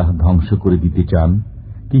আল্লাহ ধ্বংস করে দিতে চান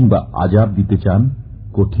কিংবা আযাব দিতে চান,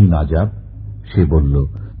 কঠিন আযাব, সে বলল,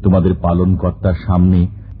 তোমাদের পালনকর্তার সামনে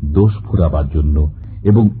দোষ ফুরাবার জন্য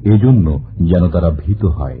এবং এজন্য যেন তারা ভীত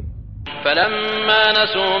হয়। فَلَمَّا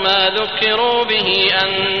نَسُوا مَا ذُكِّرُوا بِهِ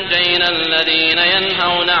أَنجَيْنَا الَّذِينَ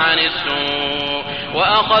يَنْهَوْنَ عَنِ السُّوءِ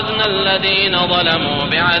وَأَخَذْنَا الَّذِينَ ظَلَمُوا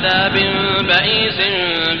بِعَذَابٍ بَئِيسٍ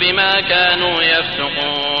بِمَا كَانُوا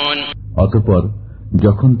يَفْسُقُونَ। অতঃপর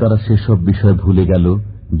যখন তারা সেসব বিষয় ভুলে গেল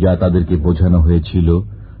যা তাদেরকে বোঝানো হয়েছিল,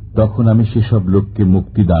 তখন আমি সেসব লোককে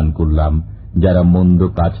মুক্তি দান করলাম যারা মন্দ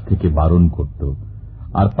কাজ থেকে বারণ করত,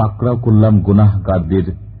 আর পাকড়াও করলাম গুনাহগারদের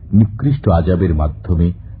নিকৃষ্ট আযাবের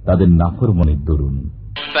মাধ্যমে তাদের নাফরমানির দরুন।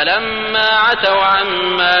 فَلَمَّا عَتَوْا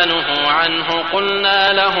عَمَّا نُهُوا عَنْهُ قُلْنَا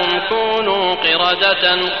لَهُمْ كُونُوا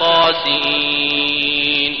قِرَدَةً خَاسِئِينَ।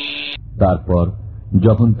 তারপর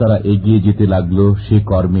যখন তারা এগিয়ে যেতে লাগলো সে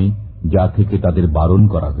কর্মে যা থেকে তাদের বারণ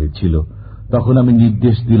করা হয়েছিল, তখন আমি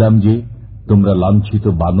নির্দেশ দিলাম যে তোমরা লাঞ্ছিত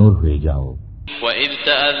বানর হয়ে যাও। وَإِذْ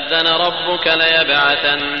تَأَذَّنَ رَبُّكَ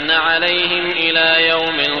لَيَبْعَثَنَّ عَلَيْهِمْ إِلَى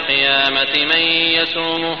يَوْمِ الْقِيَامَةِ مَن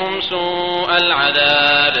يَسُومُهُمْ سُوءَ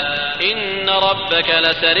الْعَذَابِ إِنَّ رَبَّكَ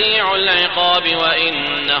لَسَرِيعُ الْعِقَابِ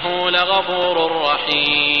وَإِنَّهُ لَغَفُورٌ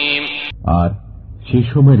رَّحِيمٌ। আর সেই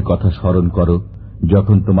সময়ের কথা স্মরণ করো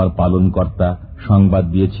যখন তোমার পালনকর্তা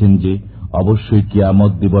সংবাদ দিয়েছেন যে অবশ্যই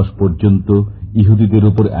কিয়ামত দিবস পর্যন্ত ইহুদিদের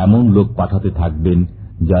উপর এমন লোক পাঠাতে থাকবেন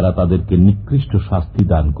যারা তাদেরকে নিকৃষ্ট শাস্তি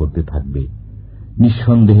দান করতে থাকবে।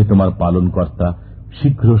 নিঃসন্দেহে তোমার পালনকর্তা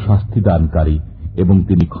শীঘ্র শাস্তি দানকারী এবং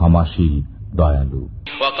তিনি ক্ষমাশীল, দয়ালু।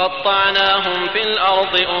 وَقَطَّعْنَاهُمْ فِي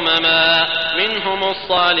الْأَرْضِ أُمَمًا مِنْهُمُ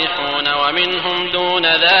الصَّالِحُونَ وَمِنْهُمْ دُونَ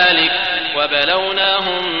ذَلِكَ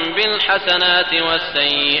وَبَلَوْنَاهُمْ بِالْحَسَنَاتِ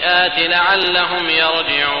وَالسَّيِّئَاتِ لَعَلَّهُمْ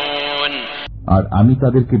يَرْجِعُونَ। আর আমি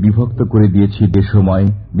তাদেরকে বিভক্ত করে দিয়েছি দেশময়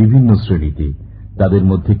বিভিন্ন শ্রেণীতে, তাদের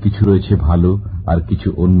মধ্যে কিছু রয়েছে ভালো আর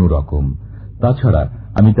কিছু অন্য রকম। তাছাড়া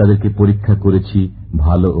আমি তাদেরকে পরীক্ষা করেছি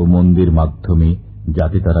ভালো ও মন্দের মাধ্যমে,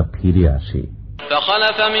 যাতে তারা ফিরে আসে।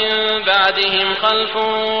 فخلف من بعدهم خلف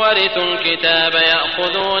ورثوا الكتاب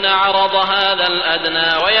يأخذون عرض هذا الأدنى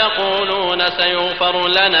ويقولون سيغفر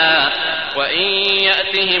لنا وإن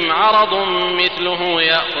يأتهم عرض مثله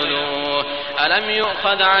يأخذوه ألم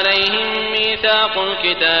يؤخذ عليهم ميثاق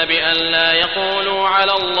الكتاب ألا يقولوا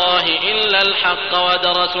على الله إلا الحق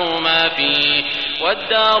ودرسوا ما فيه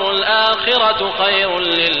والدار الآخرة خير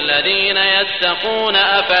للذين يتقون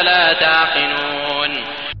أفلا تعقلون।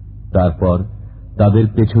 তারপর তাদের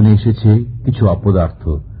পেছনে এসেছে কিছু অপদার্থ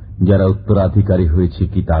যারা উত্তরাধিকারী হয়েছে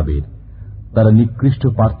কিতাবের। তারা নিকৃষ্ট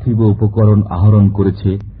পার্থিব উপকরণ আহরণ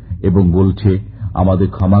করেছে এবং বলছে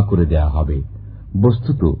আমাদের ক্ষমা করে দেয়া হবে।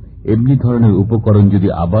 বস্তুত এমনি ধরনের উপকরণ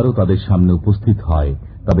যদি আবারও তাদের সামনে উপস্থিত হয়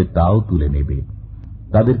তবে তাও তুলে নেবে।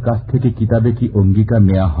 তাদের কাছ থেকে কিতাবে কি অঙ্গীকার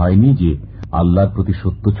নেওয়া হয়নি যে আল্লাহর প্রতি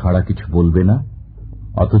সত্য ছাড়া কিছু বলবে না?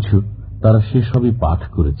 অথচ তারা সেসবই পাঠ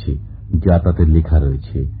করেছে যা তাদের লেখা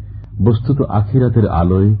রয়েছে। বস্তুত আখিরাতের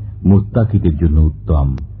আলোয় মুত্তাকিদের জন্য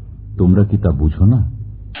উত্তম। তোমরা কি তা বুঝো না?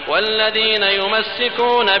 والذين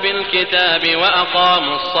يمسكون بالكتاب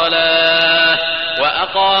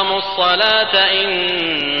وأقاموا الصلاة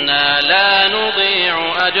إنا لا نضيع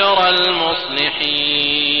أجر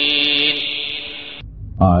المصلحين।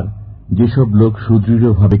 আর যেসব লোক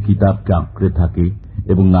সুদৃঢ়ভাবে কিতাবকে আঁকড়ে থাকে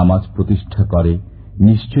এবং নামাজ প্রতিষ্ঠা করে,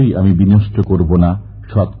 নিশ্চয়ই আমি বিনষ্ট করব না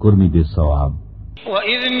সৎকর্মীদের সওয়াব।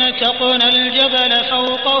 وَإِذْ نَتَقْنَا الْجَبَلَ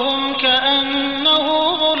فَوْقَهُمْ كَأَنَّهُ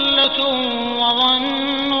ظُلَّةٌ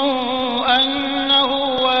وَظَنُّوا أَنَّهُ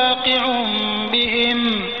واقع بهم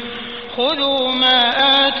خُذُوا مَا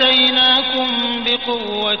آتَيْنَاكُمْ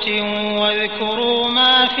بِقُوَّةٍ وَاذْكُرُوا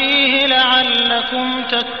مَا فِيهِ لَعَلَّكُمْ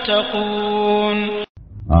تَتَّقُونَ।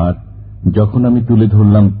 আর যখন আমি তুলে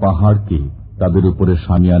ধরলাম পাহাড়কে তাদের উপরে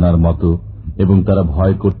সামিয়ানার মতো এবং তারা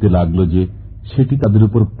ভয় করতে লাগলো যে সেটি তাদের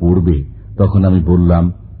উপর পড়বে, তখন আমি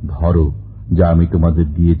বললাম, ধরো যা আমি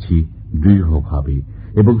তোমাদের দিয়েছি দৃঢ়ভাবে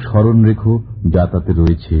এবং স্মরণ রেখো যা তাতে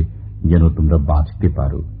রয়েছে, যেন তোমরা বাঁচতে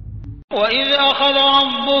পারো। وَإِذْ أَخَذَ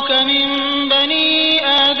رَبُّكَ مِنْ بَنِي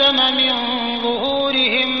آدَمَ مِنْ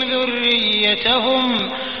ظُهُورِهِمْ ذُرِّيَّتَهُمْ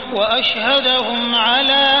وَأَشْهَدَهُمْ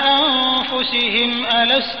عَلَى أَنفُسِهِمْ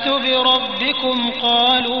أَلَسْتُ بِرَبِّكُمْ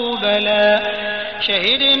قَالُوا بَلَى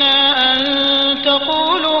شَهِدْنَا أَن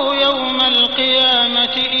تَقُولُوا يَوْمَ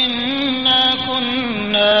الْقِيَامَةِ إِنَّا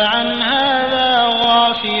كُنَّا عَنْ هَذَا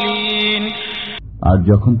غَافِلِينَ। আর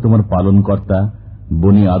যখন তোমার পালনকর্তা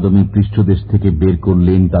বনি আদমী পৃষ্ঠদেশ থেকে বের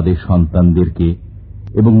করলেন তাদের সন্তানদেরকে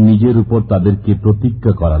এবং নিজের উপর তাদেরকে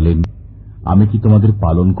প্রতিজ্ঞা করালেন, আমি কি তোমাদের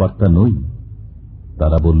পালনকর্তা নই?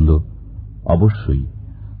 তারা বলল, অবশ্যই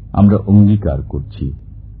আমরা অঙ্গীকার করছি।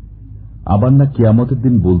 আবার না কিয়ামতের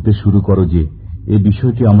দিন বলতে শুরু করো যে এ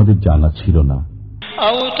বিষয়টি আমাদের জানা ছিল না।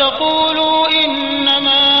 أو تقولوا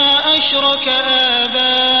إنما أشرك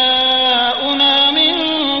آباؤنا من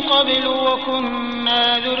قبل وكنا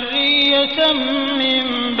ذرية من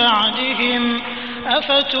بعدهم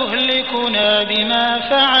أفتهلكنا بما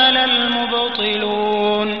فعل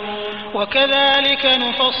المبطلون وكذلك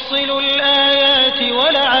نفصل الآيات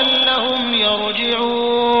ولعلهم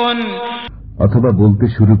يرجعون। অথবা বলতে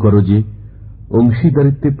শুরু করো যে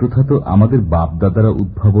অংশীদারিত্বের প্রথা তো আমাদের বাপ দাদারা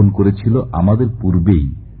উদ্ভাবন করেছিল আমাদের পূর্বেই,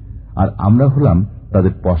 আর আমরা হলাম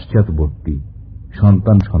তাদের পশ্চাৎবর্তী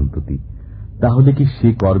সন্তান সন্ততি। তাহলে কি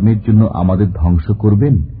সে কর্মের জন্য আমাদের ধ্বংস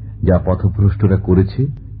করবেন যা পথভ্রষ্টরা করেছে?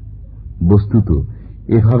 বস্তুত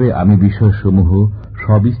এভাবে আমি বিষয়সমূহ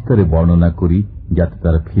সবিস্তারে বর্ণনা করি যাতে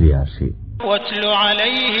তারা ফিরে আসে। واتل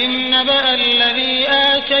عليهم نبأ الذي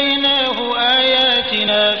آتيناه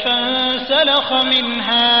آياتنا فانسلخ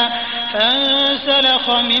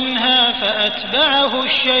منها فأتبعه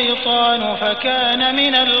الشيطان فكان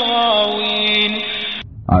من الغاوين।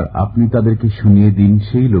 আর আপনি তাদেরকে শুনিয়ে দিন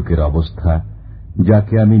সেই লোকের অবস্থা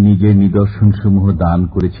যাকে আমি নিজের নিদর্শনসমূহ দান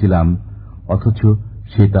করেছিলাম, অথচ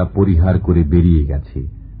সে তা পরিহার করে বেরিয়ে গেছে,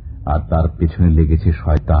 আর তার পেছনে লেগেছে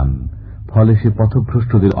শয়তান, ফলে সে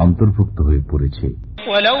পথভ্রষ্টদের অন্তর্ভুক্ত হয়ে পড়েছে।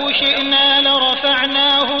 وَلَوْ شِئْنَا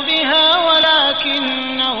لَرَفَعْنَاهُ بِهَا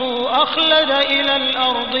وَلَكِنَّهُ أَخْلَدَ إِلَى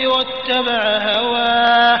الْأَرْضِ وَاتَّبَعَ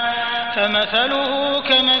هَوَاهُ فَمَثَلُهُ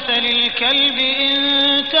كَمَثَلِ الْكَلْبِ إِن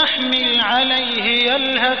تَحْمِلْ عَلَيْهِ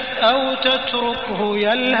يَلْهَثْ أَوْ تَتْرُكْهُ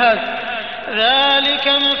يَلْهَث ذَلِكَ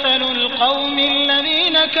مَثَلُ الْقَوْمِ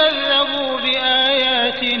الَّذِينَ كَذَّبُوا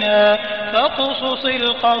بِآيَاتِنَا فَاقْصُصِ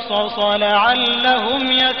الْقَصَصَ لَعَلَّهُمْ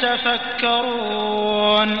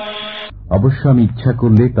يَتَفَكَّرُونَ। অবশ্য আমি ইচ্ছা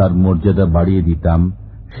করলে তার মর্যাদা বাড়িয়ে দিতাম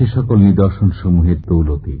সে সকল নিদর্শন সমূহের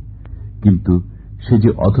দৌলতে, কিন্তু সে যে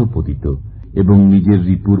অধঃপতিত এবং নিজের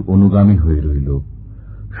রিপুর অনুগামী হয়ে রইল।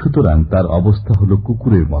 সুতরাং তার অবস্থা হল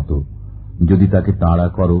কুকুরের মতো, যদি তাকে তাড়া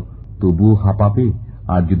করো তবুও হাঁপাবে,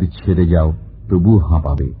 আর যদি ছেড়ে যাও তবুও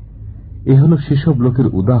হাঁপাবে। এ হল সেসব লোকের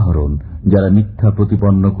উদাহরণ যারা মিথ্যা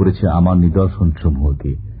প্রতিপন্ন করেছে আমার নিদর্শন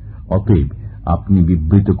সমূহকে। অতএব আপনি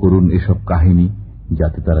বিবৃত করুন এসব কাহিনী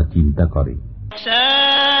যাতে তারা চিন্তা করে।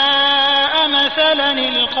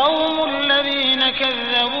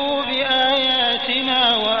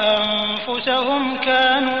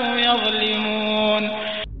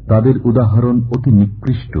 তাদের উদাহরণ অতি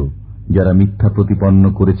নিকৃষ্ট যারা মিথ্যা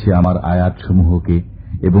প্রতিপন্ন করেছে আমার আয়াতসমূহকে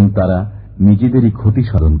এবং তারা নিজেদেরই ক্ষতি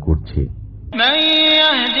সাধন করছে।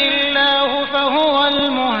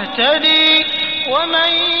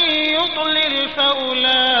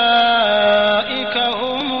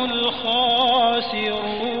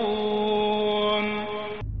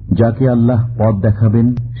 যাকে আল্লাহ পথ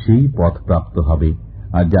দেখাবেন সেই পথ প্রাপ্ত হবে,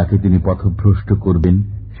 আর যাকে তিনি পথভ্রষ্ট করবেন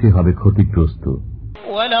সে হবে ক্ষতিগ্রস্ত।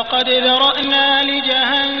 وَلَقَدْ ذَرَأْنَا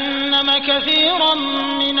لِجَهَنَّمَ كَثِيرًا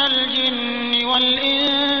مِنَ الْجِنِّ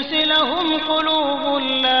وَالْإِنسِ لَهُمْ قُلُوبٌ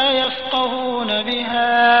لَا يَفْقَهُونَ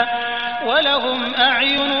بِهَا ولهم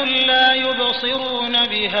أعين لا يبصرون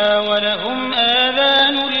بها ولهم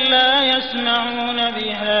آذان لا يسمعون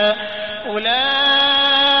بها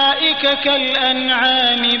أولئك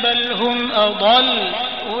كالأنعام بل هم أضل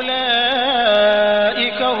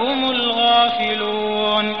أولئك هم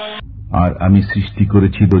الغافلون। আর আমি সৃষ্টি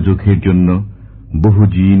করেছি দোজখের জন্য বহু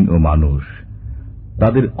জিন ও মানুষ।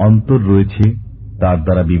 তাদের অন্তর রয়েছে, তার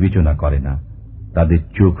দ্বারা বিবেচনা করে না। তাদের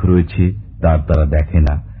চোখ রয়েছে, তার দ্বারা দেখে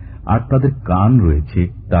না। আর তাদের কান রয়েছে,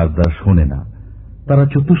 তার দ্বারা শোনে না। তারা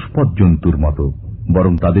চতুষ্পদ জন্তুর মতো,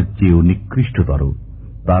 বরং তাদের চেয়েও নিকৃষ্টতর।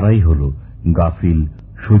 তারাই হল গাফিল,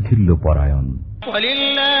 শৈথিল্য পরায়ণ।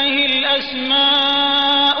 ওয়ালিল্লাহিল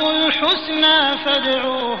আসমাউল হুসনা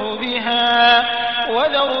ফাদউহু বিহা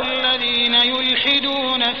ওয়াদারুল্লাযীনা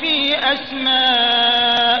ইউলহিদুনা ফী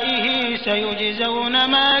আসমাইহি সায়ুজজাউনা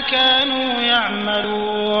মা কানু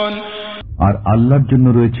ইয়া'মালুন। আর আল্লাহর জন্য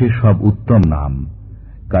রয়েছে সব উত্তম নাম,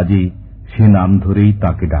 কাজেই সে নাম ধরেই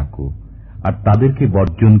তাকে ডাকো। আর তাদেরকে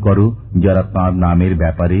বর্জন করো যারা তাঁর নামের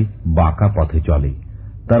ব্যাপারে বাঁকা পথে চলে।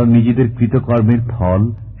 তারা নিজেদের কৃতকর্মের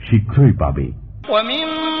ফল শীঘ্রই পাবে।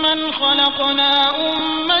 وَمِمَّنْ خَلَقْنَا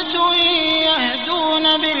أُمَّةٌ يَهْدُونَ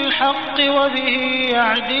بِالْحَقِّ وَبِهِ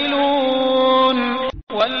يَعْدِلُونَ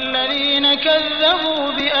وَالَّذِينَ كَذَّبُوا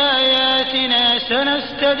بِآيَاتِنَا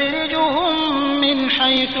سَنَسْتَدْرِجُهُم مِّنْ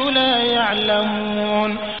حَيْثُ لَا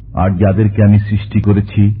يَعْلَمُونَ। আর যাদেরকে আমি সৃষ্টি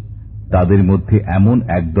করেছি তাদের মধ্যে এমন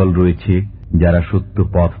একদল রয়েছে যারা সত্য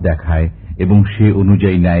পথ দেখায় এবং সে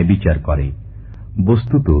অনুযায়ী ন্যায় বিচার করে।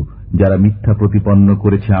 বস্তুত যারা মিথ্যা প্রতিপন্ন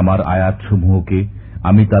করেছে আমার আয়াতসমূহকে,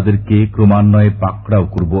 আমি তাদেরকে ক্রমান্বয়ে পাকড়াও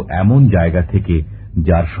করব এমন জায়গা থেকে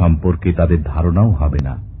যার সম্পর্কে তাদের ধারণাও হবে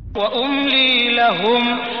না। وَأُمْلِي لَهُمْ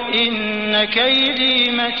إِنَّ كَيْدِي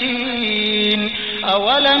مَتِينٌ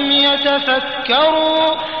أَوَلَمْ يَتَفَكَّرُوا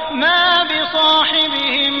مَا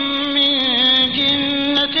بِصَاحِبِهِم مِّن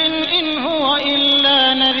جِنَّةٍ إِنْ هُوَ إِلَّا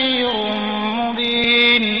نَذِيرٌ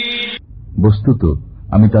مُبِينٌ। বস্তুত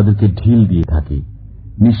আমি তাদেরকে ঢিল দিয়ে থাকি,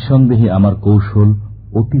 নিঃসন্দেহে আমার কৌশল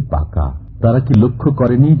অতি পাকা। তারা কি লক্ষ্য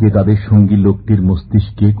করেনি যে তাদের সঙ্গী লোকটির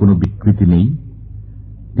মস্তিষ্কে কোনো বিকৃতি নেই?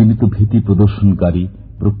 তিনি তো ভীতি প্রদর্শনকারী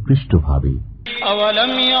প্রকৃষ্টভাবে।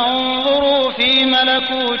 أَوَلَمْ يَنظُرُوا فِي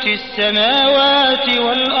مَلَكُوتِ السَّمَاوَاتِ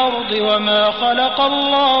وَالْأَرْضِ وَمَا خَلَقَ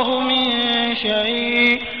اللَّهُ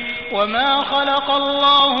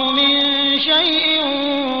مِن شَيْءٍ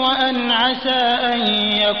وَأَنْ عَسَىٰ أَن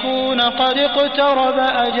يَكُونَ قَدِ اقْتَرَبَ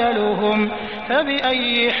أَجَلُهُمْ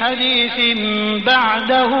فَبِأَيِّ حَدِيثٍ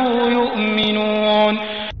بَعْدَهُ يُؤْمِنُونَ।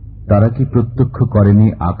 তারা কি প্রত্যক্ষ করেনি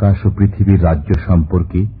আকাশ ও পৃথিবীর রাজ্য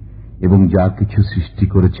সম্পর্কে এবং যা কিছু সৃষ্টি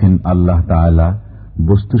করেছেন আল্লাহ তাআলা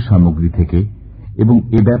বস্তু সামগ্রী থেকে, এবং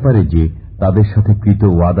এ ব্যাপারে যে তাদের সাথে কৃত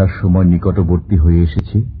ওয়াদার সময় নিকটবর্তী হয়ে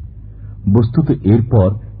এসেছে? বস্তুত এরপর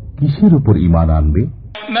কিসের উপর ঈমান আনবে?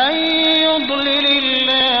 মান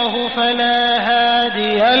ইউদ্লিলিল্লাহু ফালা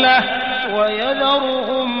হাদিয়া লাহু ওয়া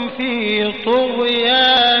ইয়াযরুহুম ফী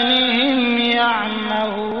তুগয়ানিহিম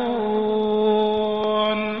ইয়া'মাহুন।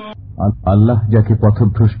 আল্লাহ যাকে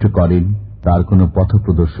পথভ্রষ্ট করেন তার কোনো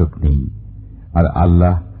পথপ্রদর্শক নেই, আর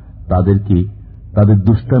আল্লাহ তাদেরকে তাদের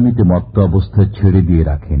দুষ্টামিতে মত্ত অবস্থায় ছেড়ে দিয়ে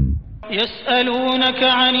রাখেন। يسألونك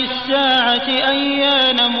عن الساعة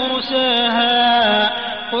أيان مرساها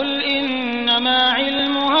قل إنما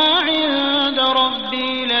علمها عند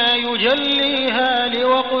ربي لا يجليها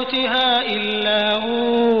لوقتها إلا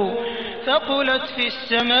هو ثقلت في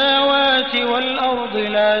السماوات والأرض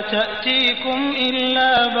لا تأتيكم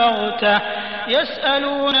إلا بغتة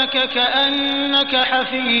يسألونك كأنك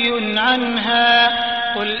حفي عنها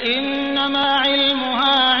قل إنما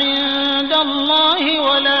علمها عند الله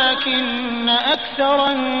ولكن أكثر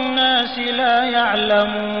الناس لا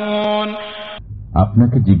يعلمون।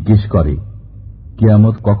 আপনাকে জিজ্ঞেস করে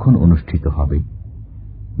কিয়ামত কখন অনুষ্ঠিত হবে?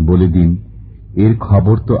 বলে দিন, এর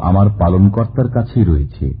খবর তো আমার পালনকর্তার কাছেই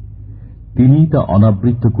রয়েছে। তিনিই তা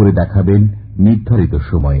অনাবৃত করে দেখাবেন নির্ধারিত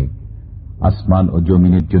সময়ে। আসমান ও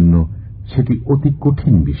জমিনের জন্য সেটি অতি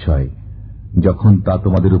কঠিন বিষয়। যখন তা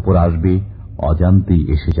তোমাদের উপর আসবে অজান্তেই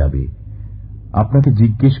এসে যাবে। আপনাকে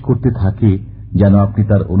জিজ্ঞেস করতে থাকে যেন আপনি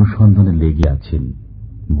তার অনুসন্ধানে লেগে আছেন।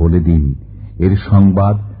 বলে দিন, এর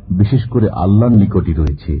সংবাদ বিশেষ করে আল্লাহর নিকটই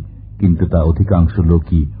রয়েছে, কিন্তু তা অধিকাংশ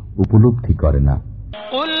লোকই উপলব্ধি করে না।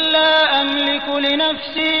 قل لا أملك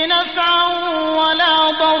لنفسي نفعا ولا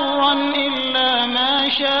ضرا إلا ما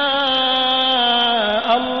شاء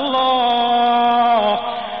الله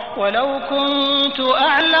ولو كنت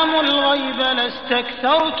أعلم الغيب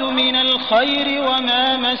لاستكثرت من الخير وما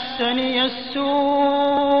مسني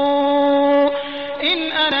السوء إن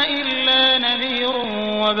أنا إلا نذير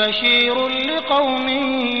وبشير لقوم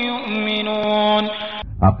يؤمنون।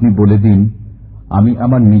 আপনি বলে দিন, আমি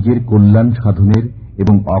আমার নিজের কল্যাণ সাধনের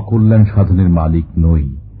এবং অকল্যাণ সাধনের মালিক নই,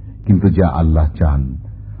 কিন্তু যা আল্লাহ চান।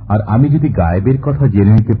 আর আমি যদি গায়েবের কথা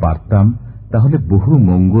জেনে নিতে পারতাম তাহলে বহু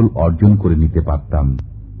মঙ্গল অর্জন করে নিতে পারতাম,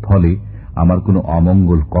 ফলে আমার কোনো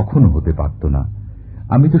অমঙ্গল কখনো হতে পারত না।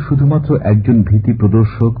 আমি তো শুধুমাত্র একজন ভীতি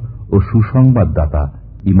প্রদর্শক ও সুসংবাদদাতা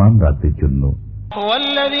ঈমানদারদের জন্য। هو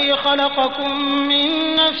الذي خلقكم من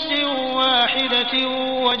نفس واحدة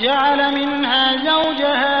وجعل منها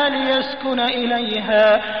زوجها ليسكن إليها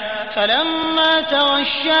فلما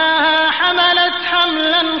تغشاها حملت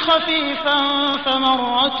حملا خفيفا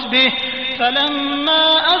فمرت به فلما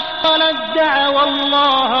أثقلت دعوا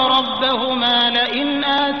الله ربهما لئن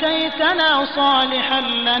آتيتنا صالحا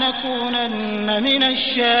لنكونن من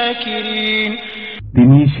الشاكرين।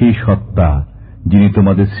 তিনি সেই সত্তা যিনি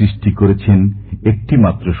তোমাদের সৃষ্টি করেছেন একটি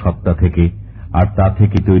মাত্র সত্তা থেকে, আর তা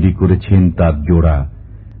থেকে তৈরি করেছেন তার জোড়া,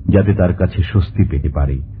 যাতে তার কাছে স্বস্তি পেতে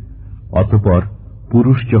পারে। অতঃপর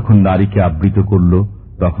পুরুষ যখন নারীকে আবৃত করল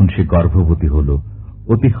তখন সে গর্ভবতী হল,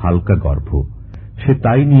 অতি হালকা গর্ভ। সে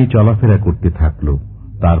তাই নিয়ে চলাফেরা করতে থাকল।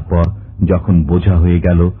 তারপর যখন বোঝা হয়ে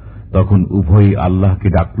গেল তখন উভয়ই আল্লাহকে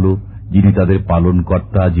ডাকল, যিনি তাদের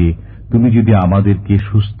পালনকর্তা, যে তুমি যদি আমাদেরকে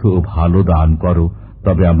সুস্থ ও ভালো দান করো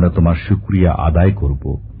তবে আমরা তোমার শুকরিয়া আদায় করব।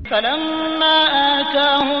 فلما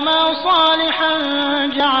آتاهما صالحا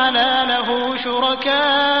جعلا له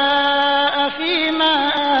شركاء فيما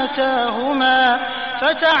آتاهما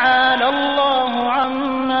فتعالى الله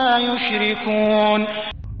عما يشركون।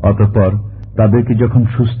 অতঃপর তাদেরকে যখন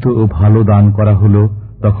সুস্থ ও ভালো দান করা হল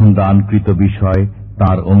তখন দানকৃত বিষয়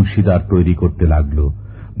তার অংশীদার তৈরি করতে লাগল।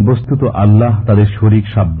 বস্তুত আল্লাহ তাদের শরীক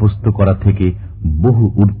সাব্যস্ত করা থেকে বহু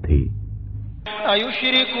ঊর্ধ্বে।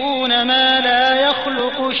 أيشركون ما لا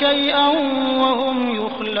يخلق شيئا وهم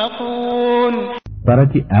يخلقون। তারা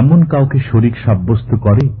কি এমন কাউকে শরীক সাব্যস্ত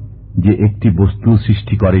করে যে একটি বস্তু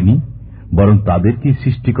সৃষ্টি করেনি, বরং তাদেরকে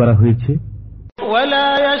সৃষ্টি করা হয়েছে। ولا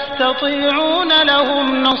يستطيعون لهم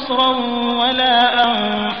نصرا ولا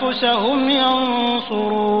أنفسهم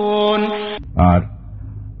ينصرون। আর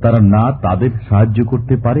তারা না তাদের সাহায্য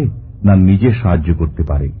করতে পারে না নিজে সাহায্য করতে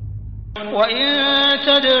পারে। وإن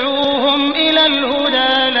تدعوهم إلى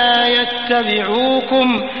الهدى لا يتبعوكم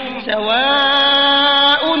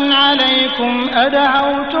سواء عليكم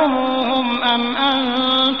أدعوتموهم أم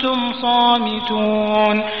أنتم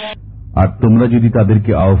صامتون। আর তোমরা যদি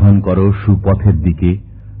তাদেরকে আহ্বান করো সুপথের দিকে,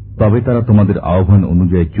 তবে তারা তোমাদের আহ্বান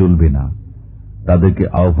অনুযায়ী চলবে না। তাদেরকে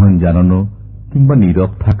আহ্বান জানানো কিংবা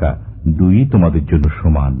নীরব থাকা দুই তোমাদের জন্য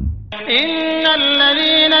সমান।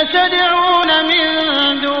 ইন্নাল্লাযীনা তাদউনা মিন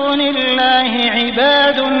দুনিল্লাহি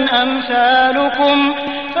ইবাদুন আমসালুকুম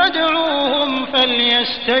ফাদউহুম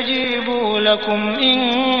ফালইস্তাজীবু লাকুম ইন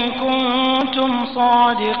কুনতুম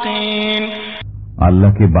সাদিকিন।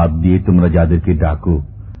 আল্লাহকে বাদ দিয়ে তোমরা যাদেরকে ডাকো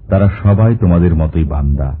তারা সবাই তোমাদের মতোই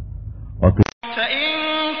বান্দা। فإن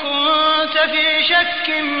كنت في شك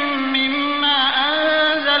مما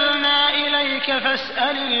أنزلنا إليك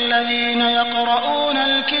فاسأل الذين يقرؤون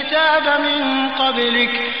الكتاب من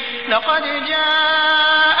قبلك لقد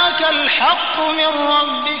جاءك الحق من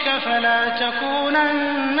ربك فلا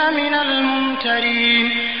تكونن من الممترين।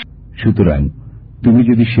 সুতরাং তুমি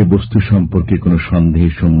যদি সে বস্তু সম্পর্কে কোনো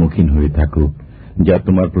সন্দেহের সম্মুখীন হয়ে থাকো যা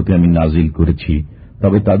তোমার প্রতি আমি নাজিল করেছি,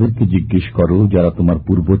 তবে তাদেরকে জিজ্ঞেস করো যারা তোমার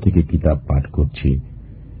পূর্ব থেকে কিতাব পাঠ করছে।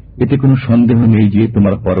 এতে কোনো সন্দেহ নেই যে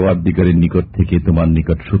তোমার পরওয়ারদিগারের নিকট থেকে তোমার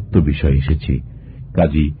নিকট সত্য বিষয় এসেছে,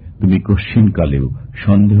 কাজী তুমি কশ্চিনকালেও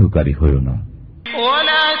সন্দেহকারী হয়ো না।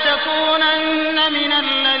 ولا تكونن من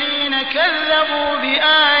الذين كذبوا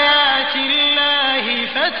بآيات الله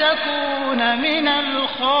فتكون من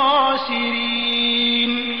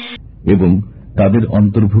الخاسرين। এবং তাদের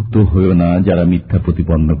অন্তর্ভুক্ত হয়ো না যারা মিথ্যা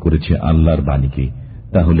প্রতিপন্ন করেছে আল্লাহর বাণীকে,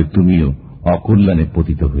 তাহলে তুমিও অকল্যাণে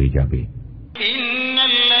পতিত হয়ে যাবে।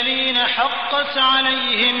 ইন্নাল্লাযীনা হাক্কাত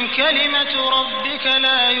আলাইহিম কালিমাতু রাব্বিকা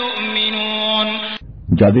লা ইউমিনুন।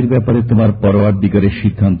 যাদের ব্যাপারে তোমার পরওয়ারদিগারের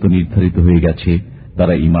সিদ্ধান্ত নির্ধারিত হয়ে গেছে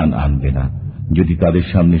তারা ঈমান আনবে না। যদি তাদের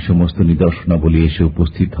সামনে সমস্ত নিদর্শনাবলী এসে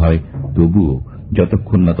উপস্থিত হয় তবুও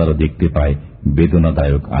যতক্ষণ না তারা দেখতে পায়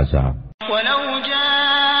বেদনাদায়ক আযাব। ওয়ালাউ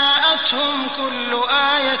জাআতহুম কুল্লু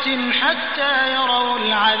আয়াতিন হাত্তা ইয়ারাউল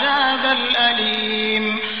আযাবাল আলীম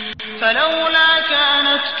ফালাউলা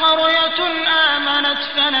কানাত ক্বরয়াতুন আমানাত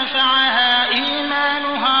ফানাফা'আহা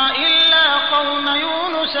ঈমানুহা ইল্লা কওমা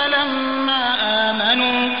ইউনুস লাম্মা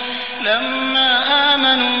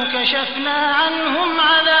আমানু কাশাফনা আনহুম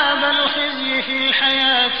আযাবাল খিজয়ি ফিল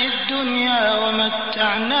হায়াতিদ দুনিয়া ওয়া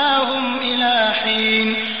মাত্তা'নাহুম ইলা হিন।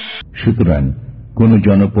 সুতরাং কোন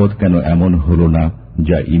জনপদ কেন এমন হল না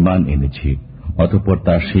যা ঈমান এনেছে অতঃপর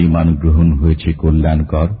তার সেই ঈমান গ্রহণ হয়েছে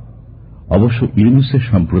কল্যাণকর? অবশ্য ইউনূসের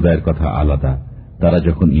সম্প্রদায়ের কথা আলাদা, তারা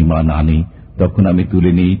যখন ঈমান আনে তখন আমি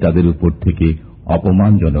তুলে নেই তাদের উপর থেকে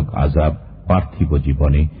অপমানজনক আযাব পার্থিব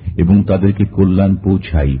জীবনে এবং তাদেরকে কল্যাণ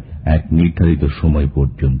পৌঁছাই এক নির্ধারিত সময়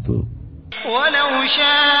পর্যন্ত।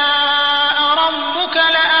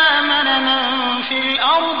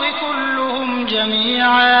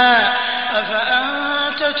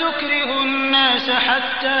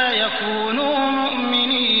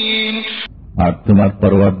 আর তোমার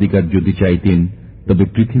পরওয়ারদিগার যদি চাইতেন তবে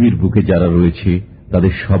পৃথিবীর বুকে যারা রয়েছে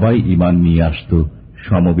তাদের সবাই ঈমান নিয়ে আসত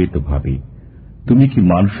সমবেতভাবে। তুমি কি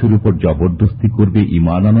মানুষের উপর জবরদস্তি করবে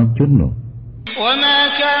ঈমান আনার জন্য?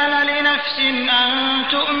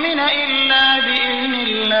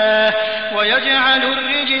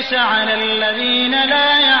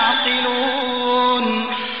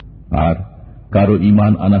 আর কারো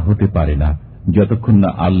ঈমান আনা হতে পারে না যতক্ষণ না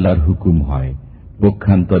আল্লাহর হুকুম হয়।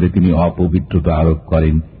 পক্ষান্তরে তিনি অপবিত্রতা আরোপ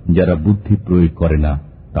করেন যারা বুদ্ধি প্রয়োগ করে না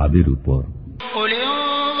তাদের উপর।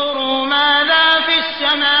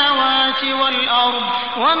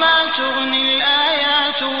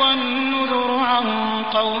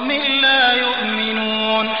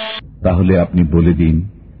 তাহলে আপনি বলে দিন,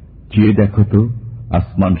 চেয়ে দেখো তো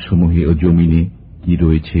আসমান সমূহে ও জমিনে কি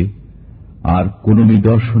রয়েছে, আর কোন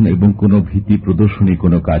নিদর্শন এবং কোন ভীতি প্রদর্শনী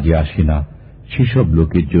কোনো কাজে আসে না সেসব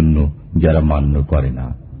লোকের জন্য যারা মান্য করে না।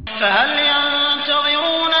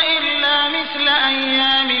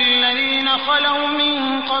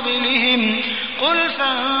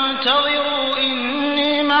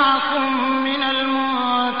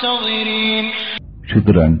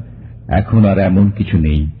 সুতরাং এখন আর এমন কিছু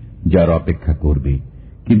নেই যার অপেক্ষা করবে,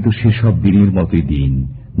 কিন্তু সেসব দিনের মতোই দিন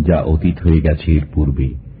যা অতীত হয়ে গেছে এর পূর্বে।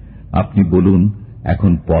 আপনি বলুন,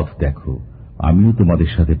 এখন পথ দেখো, আমিও তোমাদের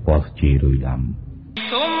সাথে পথ চেয়ে রইলাম।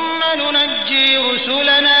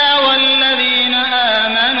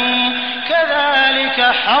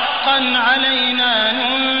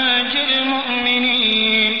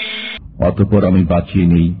 অতঃপর আমি বাঁচিয়ে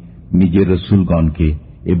নেই নিজের রাসূলগণকে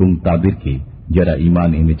এবং তাদেরকে যারা ঈমান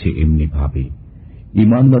এনেছে এমনি ভাবে।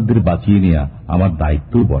 ঈমানদারদের বাঁচিয়ে নেয়া আমার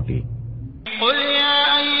দায়িত্ব বটে।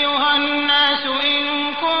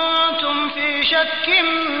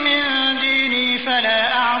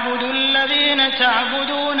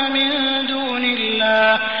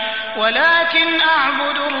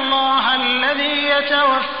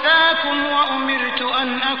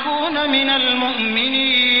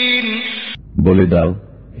 বলে দাও,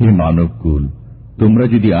 হে মানবকুল, তোমরা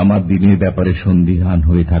যদি আমার দিনের ব্যাপারে সন্দিহান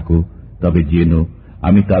হয়ে থাকো তবে জেনো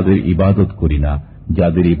আমি তাদের ইবাদত করি না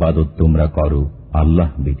যাদের ইবাদত তোমরা করো আল্লাহ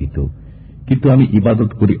ব্যতীত, কিন্তু আমি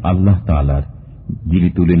ইবাদত করি আল্লাহ তাআলার, যিনি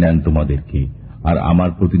তুলে নেন তোমাদেরকে। আর আমার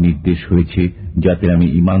প্রতি নির্দেশ হয়েছে যাতে আমি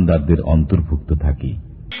ঈমানদারদের অন্তর্ভুক্ত থাকি।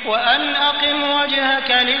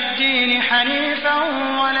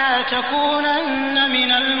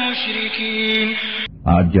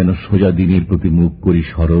 আর যেন সোজা দিনের প্রতি মুখ করি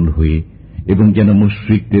সরল হয়ে, এবং যেন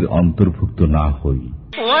মুশরিকদের অন্তর্ভুক্ত না হই।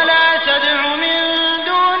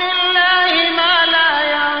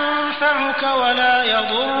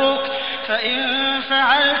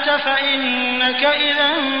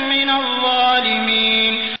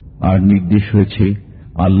 আর নির্দেশ হয়েছে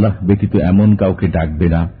আল্লাহ ব্যতীত এমন কাউকে ডাকবে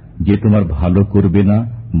না যে তোমার ভালো করবে না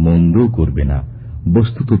মন্দও করবে না।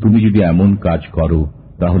 বস্তুত তুমি যদি এমন কাজ করো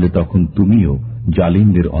তাহলে তখন তুমিও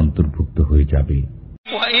জালিমদের অন্তর্ভুক্ত হয়ে যাবে।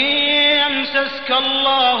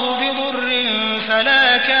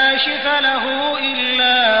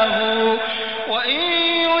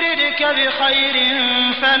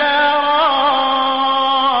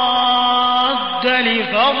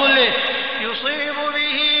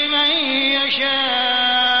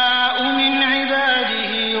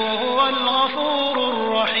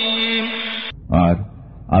 আর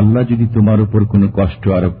আল্লাহ যদি তোমার উপর কোনো কষ্ট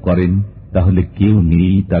আরোপ করেন তাহলে কেউ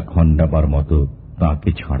নেই তা খণ্ডাবার মতো তাকে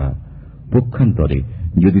ছাড়া। পক্ষান্তরে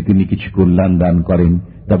যদি তিনি কিছু কল্যাণ দান করেন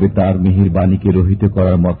তবে তার মেহেরবানীকে রহিত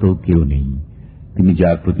করার মতো কেউ নেই। তিনি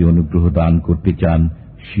যার প্রতি অনুগ্রহ দান করতে চান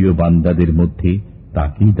স্বীয় বান্দাদের মধ্যে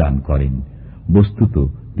তাকেই দান করেন। বস্তুত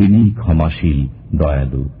তিনিই ক্ষমাশীল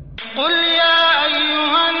দয়ালু।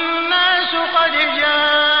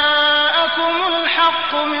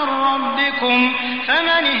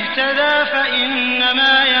 فمن اهتدى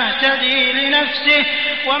فإنما يهتدي لنفسه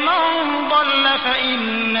ومن ضل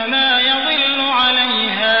فإنما يضل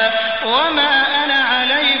عليها وما أنا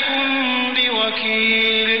عليكم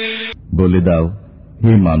بوكيل। বলে দাও,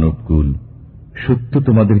 হে মানবকুল, সত্য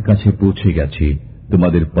তোমাদের কাছে পৌঁছে গেছে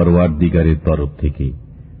তোমাদের পরওয়ারদিগারের তরফ থেকে।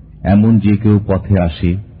 এমন যে কেউ পথে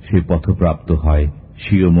আসে সে পথপ্রাপ্ত হয়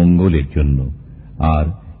স্বীয় মঙ্গলের জন্য, আর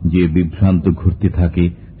যে বিভ্রান্ত ঘুরতে থাকে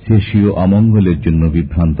সে স্বীয় অমঙ্গলের জন্য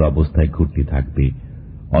বিভ্রান্ত অবস্থায় ঘুরতে থাকবে।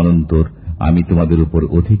 অনন্তর আমি তোমাদের উপর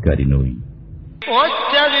অধিকারী নই।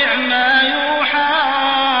 واتبع ما يوحى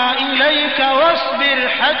إليك واصبر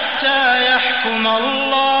حتى يحكم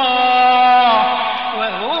الله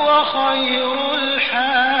وهو خير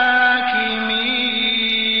الحاكمين।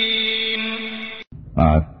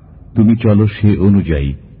 আর তুমি চলো সে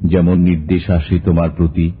অনুযায়ী যেমন নির্দেশ আসে তোমার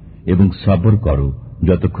প্রতি, এবং সবর করো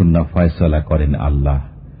যতক্ষণ না ফয়সালা করেন আল্লাহ।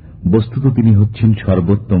 বস্তুত তিনি হচ্ছেন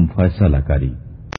সর্বোত্তম ফয়সালাকারী।